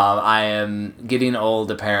 I am getting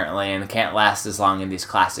old, apparently, and can't last as long in these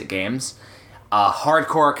classic games.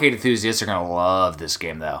 Hardcore arcade enthusiasts are going to love this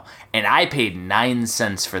game, though. And I paid 9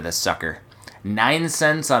 cents for this sucker. 9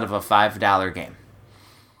 cents out of a $5 game.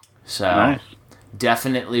 So, nice.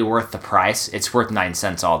 Definitely worth the price. It's worth 9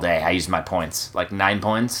 cents all day. I used my points. Like, 9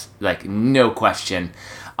 points. Like, no question.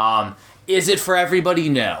 Is it for everybody?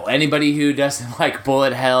 No. Anybody who doesn't like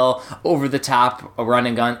bullet hell, over the top, a run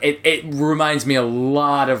and gun. It reminds me a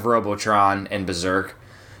lot of Robotron and Berserk.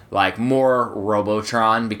 Like, more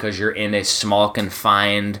Robotron because you're in a small,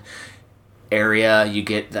 confined area. You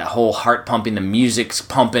get that whole heart pumping, the music's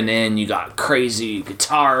pumping in, you got crazy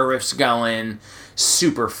guitar riffs going.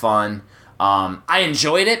 Super fun. I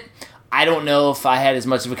enjoyed it. I don't know if I had as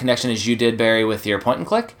much of a connection as you did, Barry, with your point and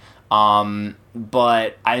click.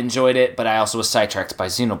 But I enjoyed it, but I also was sidetracked by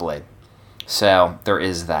Xenoblade. So, there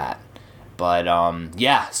is that. But,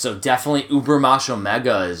 yeah, so definitely Uber Macho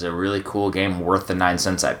Mega is a really cool game worth the 9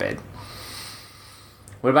 cents I paid.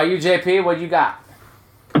 What about you, JP? What you got?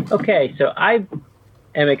 Okay, so I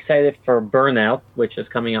am excited for Burnout, which is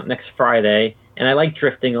coming out next Friday, and I like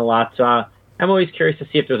drifting a lot, so I'm always curious to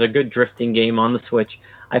see if there's a good drifting game on the Switch.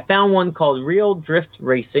 I found one called Real Drift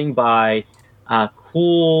Racing by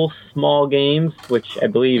Cool Small Games, which I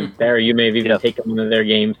believe, Barry, you may have even taken one of their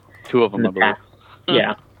games. 2 of them, I believe.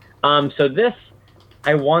 Yeah. So this,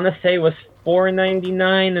 I want to say, was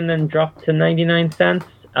 $4.99 and then dropped to 99 cents.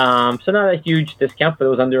 So not a huge discount, but it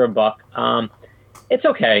was under $1. It's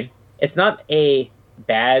okay. It's not a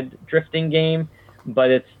bad drifting game,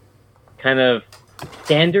 but it's kind of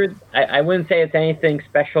standard. I wouldn't say it's anything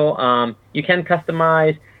special. You can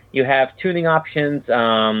customize. You have tuning options.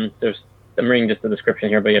 I'm reading just the description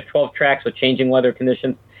here, but you have 12 tracks with changing weather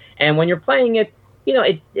conditions. And when you're playing it,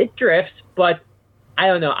 it drifts, but I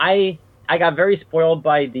don't know. I got very spoiled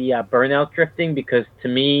by the Burnout drifting because to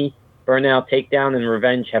me, Burnout, Takedown, and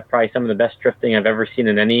Revenge have probably some of the best drifting I've ever seen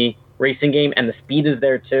in any racing game, and the speed is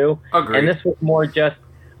there too. Agreed. And this was more just,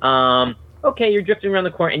 okay, you're drifting around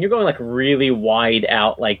the corner, and you're going like really wide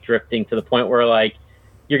out, like drifting to the point where like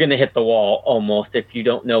you're going to hit the wall almost if you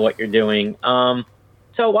don't know what you're doing.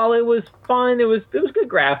 So while it was fun, it was good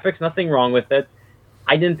graphics, nothing wrong with it.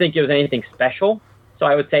 I didn't think it was anything special, so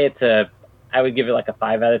I would say I would give it like a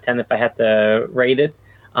 5 out of 10 if I had to rate it.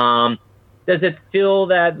 Does it fill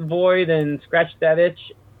that void and scratch that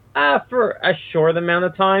itch? For a short amount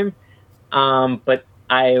of time. But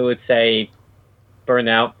I would say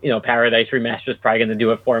Burnout, Paradise Remastered is probably going to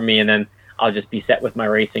do it for me, and then I'll just be set with my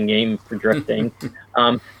racing game for drifting.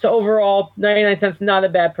 So overall, 99 cents, not a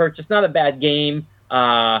bad purchase, not a bad game,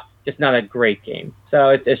 just not a great game. So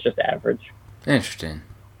it's just average. Interesting.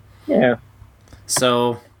 Yeah.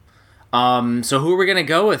 So who are we going to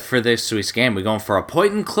go with for this week's game? We going for a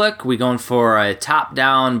point and click? We going for a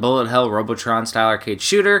top-down bullet hell Robotron style arcade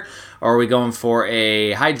shooter? Or are we going for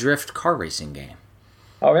a high drift car racing game?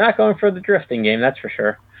 Oh, we're not going for the drifting game, that's for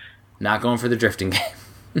sure. Not going for the drifting game.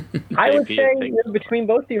 I would say between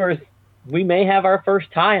both of yours, we may have our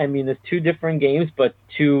first tie. I mean, there's 2 different games, but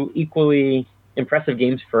 2 equally impressive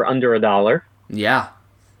games for under $1. Yeah.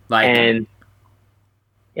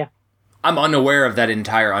 I'm unaware of that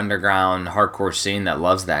entire underground hardcore scene that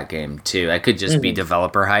loves that game too. That could just be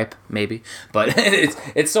developer hype, maybe. But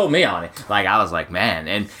it sold me on it. Like, I was like, man.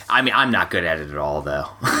 And I mean, I'm not good at it at all, though.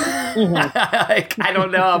 Like, I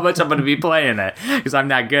don't know how much I'm going to be playing it because I'm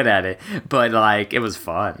not good at it. But like, it was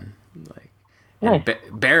fun. Like, and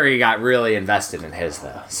Barry got really invested in his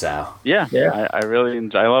though. So yeah. I really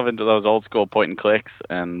enjoy. I love into those old school point and clicks,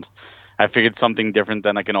 and I figured something different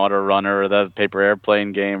than like an auto runner or the paper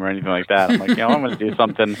airplane game or anything like that. I'm like, I'm going to do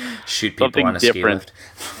something, shoot people something on a different,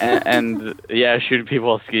 ski lift. and yeah, shoot people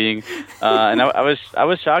while skiing. And I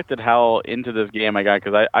was shocked at how into this game I got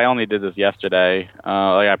because I only did this yesterday.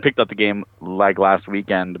 Like I picked up the game like last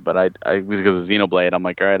weekend, but I because of Xenoblade, I'm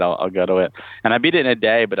like, all right, I'll go to it, and I beat it in a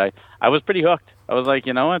day. But I was pretty hooked. I was like,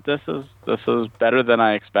 you know what, this is better than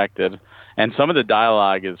I expected, and some of the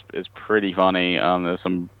dialogue is pretty funny. There's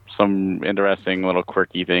some interesting little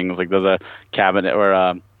quirky things. Like there's a cabinet or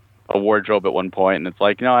a wardrobe at one point, and it's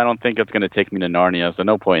like, I don't think it's going to take me to Narnia, so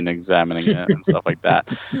no point in examining it and stuff like that.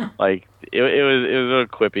 Like it was a little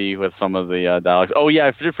quippy with some of the dialogues. Oh yeah,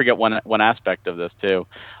 I did forget one aspect of this too.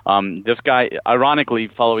 This guy, ironically,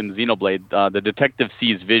 following Xenoblade, the detective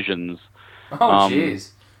sees visions, Oh, jeez.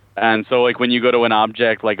 And so, like, when you go to an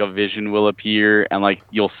object, like, a vision will appear, and, like,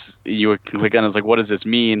 you click on it, it's like, what does this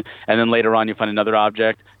mean? And then later on, you find another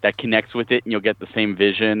object that connects with it, and you'll get the same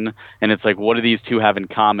vision. And it's like, what do these two have in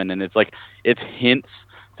common? And it's like, it's hints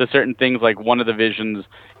to certain things. Like, one of the visions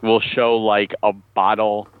will show, like, a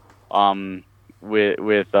bottle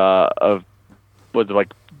with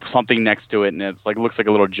like, something next to it, and it's, like, looks like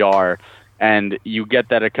a little jar. And you get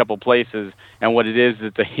that a couple places, and what it is,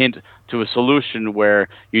 it's a hint to a solution where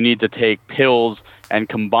you need to take pills and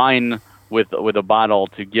combine with a bottle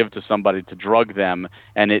to give to somebody to drug them.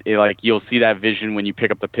 And it like, you'll see that vision when you pick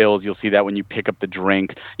up the pills, you'll see that when you pick up the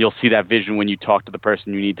drink, you'll see that vision when you talk to the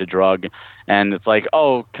person you need to drug. And it's like,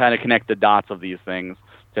 oh, kind of connect the dots of these things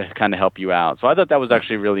to kind of help you out. So I thought that was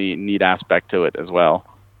actually a really neat aspect to it as well.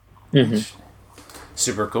 Mm-hmm.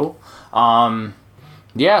 Super cool.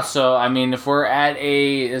 Yeah, so, I mean, if we're at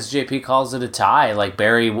as JP calls it, a tie, like,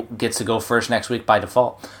 Barry gets to go first next week by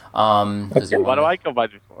default. Why do I go by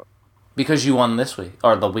default? Because you won this week,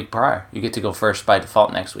 or the week prior. You get to go first by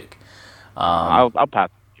default next week. I'll pass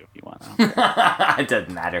you if you want. It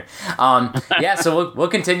doesn't matter. Yeah, so we'll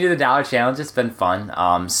continue the dollar challenge. It's been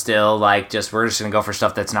fun. Still, like, we're just going to go for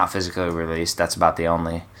stuff that's not physically released. That's about the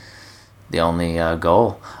only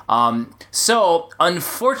goal. So,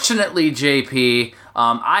 unfortunately, JP,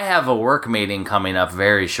 I have a work meeting coming up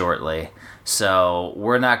very shortly, so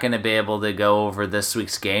we're not going to be able to go over this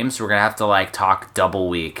week's games. We're going to have to, like, talk double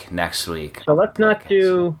week next week. So let's not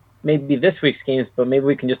do maybe this week's games, but maybe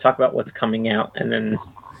we can just talk about what's coming out, and then...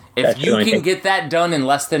 If you can get that done in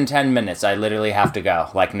less than 10 minutes, I literally have to go,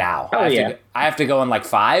 like, now. I have to go in, like,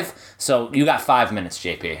 5, so you got 5 minutes,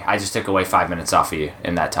 JP. I just took away 5 minutes off of you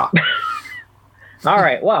in that talk. All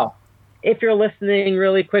right, well, if you're listening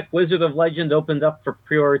really quick, Wizard of Legend opened up for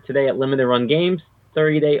pre-order today at Limited Run Games.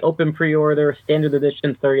 30-day open pre-order, standard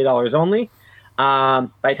edition, $30 only. By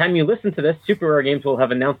the time you listen to this, Super Rare Games will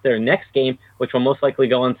have announced their next game, which will most likely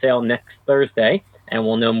go on sale next Thursday, and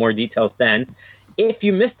we'll know more details then. If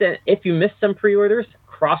you missed some pre-orders,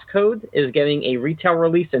 Crosscode is getting a retail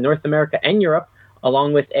release in North America and Europe,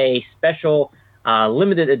 along with a special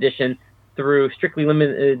limited edition through Strictly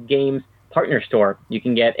Limited Games partner store. You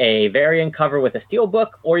can get a variant cover with a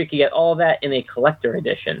steelbook, or you can get all that in a collector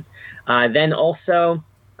edition. Then also,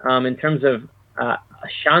 in terms of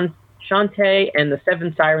Shantae and the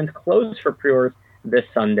Seven Sirens close for pre-orders this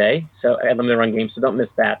Sunday, so at Limited Run Games, so don't miss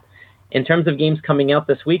that. In terms of games coming out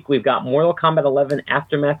this week, we've got Mortal Kombat 11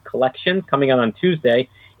 Aftermath Collection coming out on Tuesday.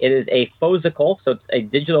 It is a physical, so it's a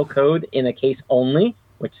digital code in a case only,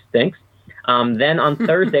 which stinks. Then on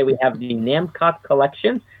Thursday, we have the Namcot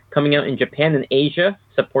Collection coming out in Japan and Asia,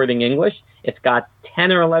 supporting English. It's got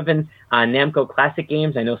 10 or 11 Namco classic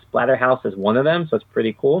games. I know Splatterhouse is one of them, so it's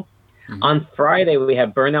pretty cool. Mm-hmm. On Friday, we have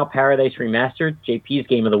Burnout Paradise Remastered, JP's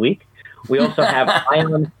Game of the Week. We also have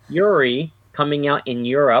Ion Fury coming out in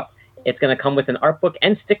Europe. It's going to come with an art book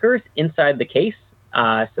and stickers inside the case,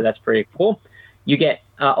 so that's pretty cool. You get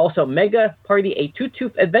also Mega Party A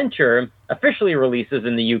Two-Tooth Adventure officially releases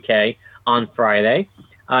in the UK on Friday.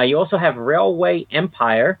 You also have Railway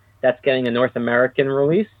Empire that's getting a North American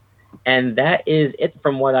release, and that is it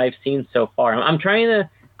from what I've seen so far. I'm trying to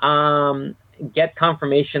get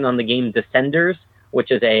confirmation on the game Descenders, which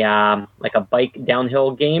is a like a bike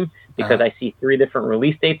downhill game, because I see 3 different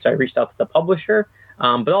release dates. So I reached out to the publisher.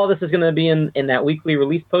 But all this is going to be in that weekly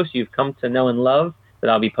release post you've come to know and love that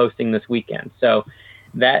I'll be posting this weekend. So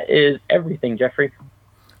that is everything, Jeffrey.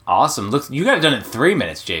 Awesome. Look, you got it done in 3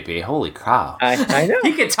 minutes, JP. Holy cow. I know.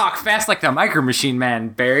 He can talk fast like the Micro Machine Man,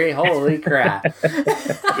 Barry. Holy crap.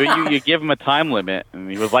 you give him a time limit, and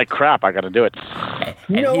he was like, crap, I got to do it.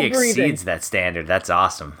 And he exceeds that standard. That's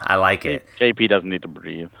awesome. I like it. JP doesn't need to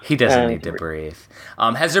breathe. He doesn't need to breathe.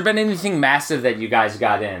 Has there been anything massive that you guys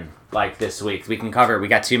got in, like, this week? We can cover it. We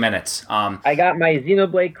got 2 minutes. I got my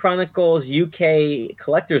Xenoblade Chronicles UK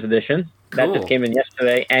Collector's Edition. Cool. That just came in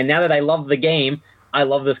yesterday. And now that I love the game, I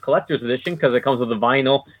love this collector's edition because it comes with a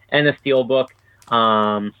vinyl and a steelbook.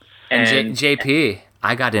 And JP,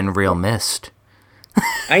 I got in Real Mist.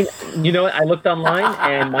 You know what? I looked online,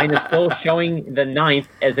 and mine is still showing the 9th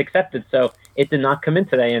as accepted, so it did not come in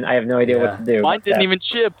today, and I have no idea what to do. Mine didn't even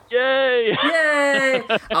ship. Yay! Yay!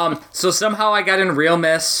 So somehow I got in Real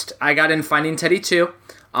Mist, I got in Finding Teddy 2,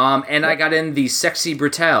 and I got in the Sexy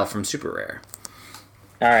Brutale from Super Rare.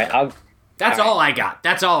 All right, That's all I got.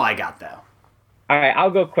 That's all I got, though. All right,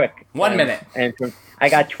 I'll go quick. 1 minute. And I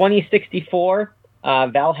got 2064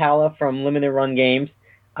 Valhalla from Limited Run Games.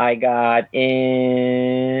 I got more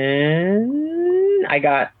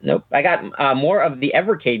of the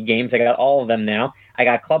Evercade games. I got all of them now. I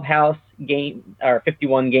got Clubhouse, game or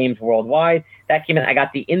 51 games worldwide. That came in. I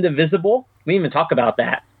got the Indivisible. We didn't even talk about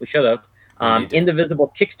that. We should have.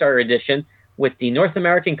 Indivisible Kickstarter edition with the North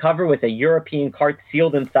American cover with a European card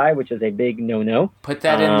sealed inside, which is a big no-no. Put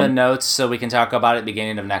that in the notes so we can talk about it at the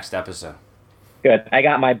beginning of next episode. Good. I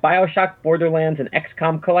got my BioShock, Borderlands, and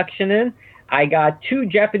XCOM collection in. I got 2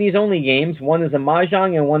 Japanese-only games. One is a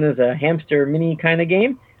Mahjong and one is a hamster mini kind of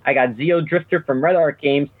game. I got Zeo Drifter from Red Arc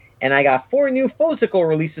Games. And I got 4 new physical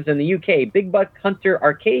releases in the UK. Big Buck Hunter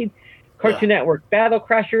Arcade, Cartoon Network Battle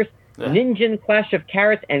Crashers, Ninja Clash of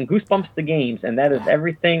Carrots, and Goosebumps the Games. And that is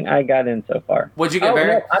everything I got in so far. What'd you get,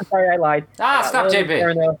 Barry? No, I'm sorry, I lied. Stop, JP.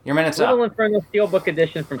 Inferno, Your minute's up. Little Inferno Steelbook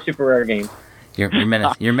Edition from Super Rare Games. Your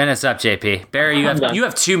minute's up, JP. Barry, you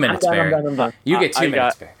have 2 minutes, Barry. I'm done. You get 2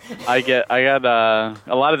 minutes, Barry. I got a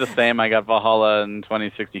lot of the same. I got Valhalla in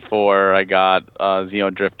 2064. I got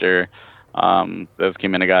Zeo Drifter. Those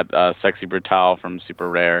came in. I got Sexy Brutal from Super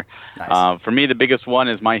Rare. Nice. For me, the biggest one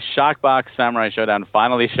is my Shockbox Samurai Showdown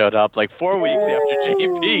finally showed up like 4 weeks after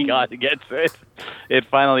JP got to get to it. It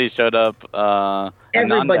finally showed up.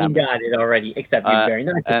 Everybody got it already except you, Barry.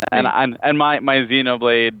 And my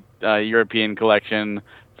Xenoblade European collection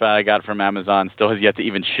that I got from Amazon still has yet to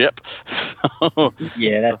even ship. So,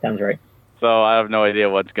 yeah, that sounds right. So I have no idea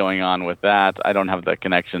what's going on with that. I don't have the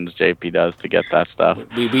connections JP does to get that stuff.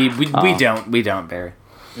 We don't, Barry.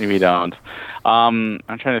 We don't. I'm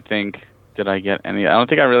trying to think. Did I get any? I don't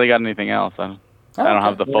think I really got anything else. I don't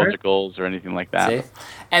have the physicals or anything like that. See?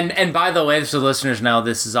 And by the way, so listeners know,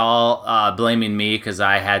 this is all blaming me because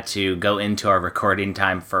I had to go into our recording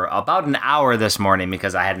time for about an hour this morning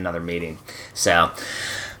because I had another meeting. So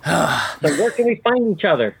where can we find each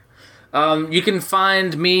other? You can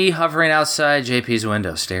find me hovering outside JP's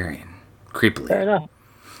window, staring creepily. Fair enough.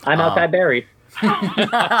 I'm outside Barry's. And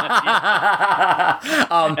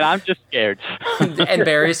I'm just scared. And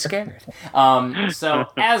Barry's scared. So,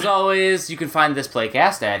 as always, you can find this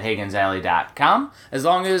playcast at HagensAlley.com, as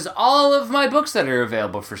long as all of my books that are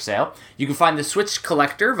available for sale. You can find the Switch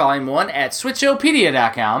Collector, Volume 1, at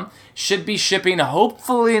Switchopedia.com. Should be shipping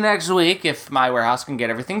hopefully next week if my warehouse can get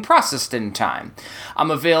everything processed in time. I'm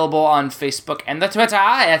available on Facebook and the Twitter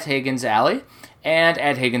at Hagen's Alley, and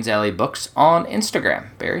at Hagen's Alley Books on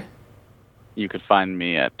Instagram. Barry? You could find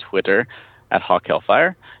me at Twitter at Hawk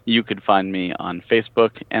Hellfire. You could find me on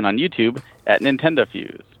Facebook and on YouTube at Nintendo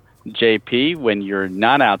Fuse. JP, when you're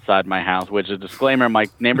not outside my house, which is a disclaimer, my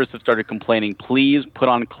neighbors have started complaining, please put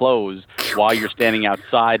on clothes while you're standing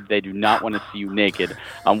outside. They do not want to see you naked.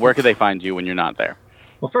 Where could they find you when you're not there?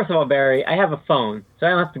 Well, first of all, Barry, I have a phone, so I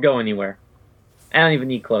don't have to go anywhere. I don't even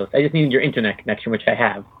need clothes. I just need your internet connection, which I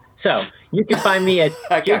have. So, you can find me at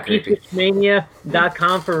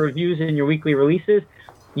jpswitchmania.com for reviews and your weekly releases.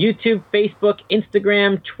 YouTube, Facebook,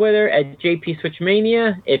 Instagram, Twitter at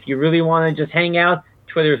jpswitchmania. If you really want to just hang out,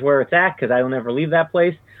 Twitter's where it's at because I don't ever leave that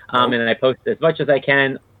place. And I post as much as I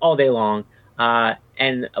can all day long.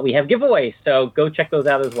 And we have giveaways, so go check those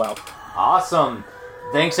out as well. Awesome.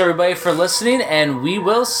 Thanks, everybody, for listening, and we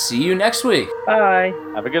will see you next week. Bye.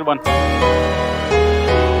 Have a good one.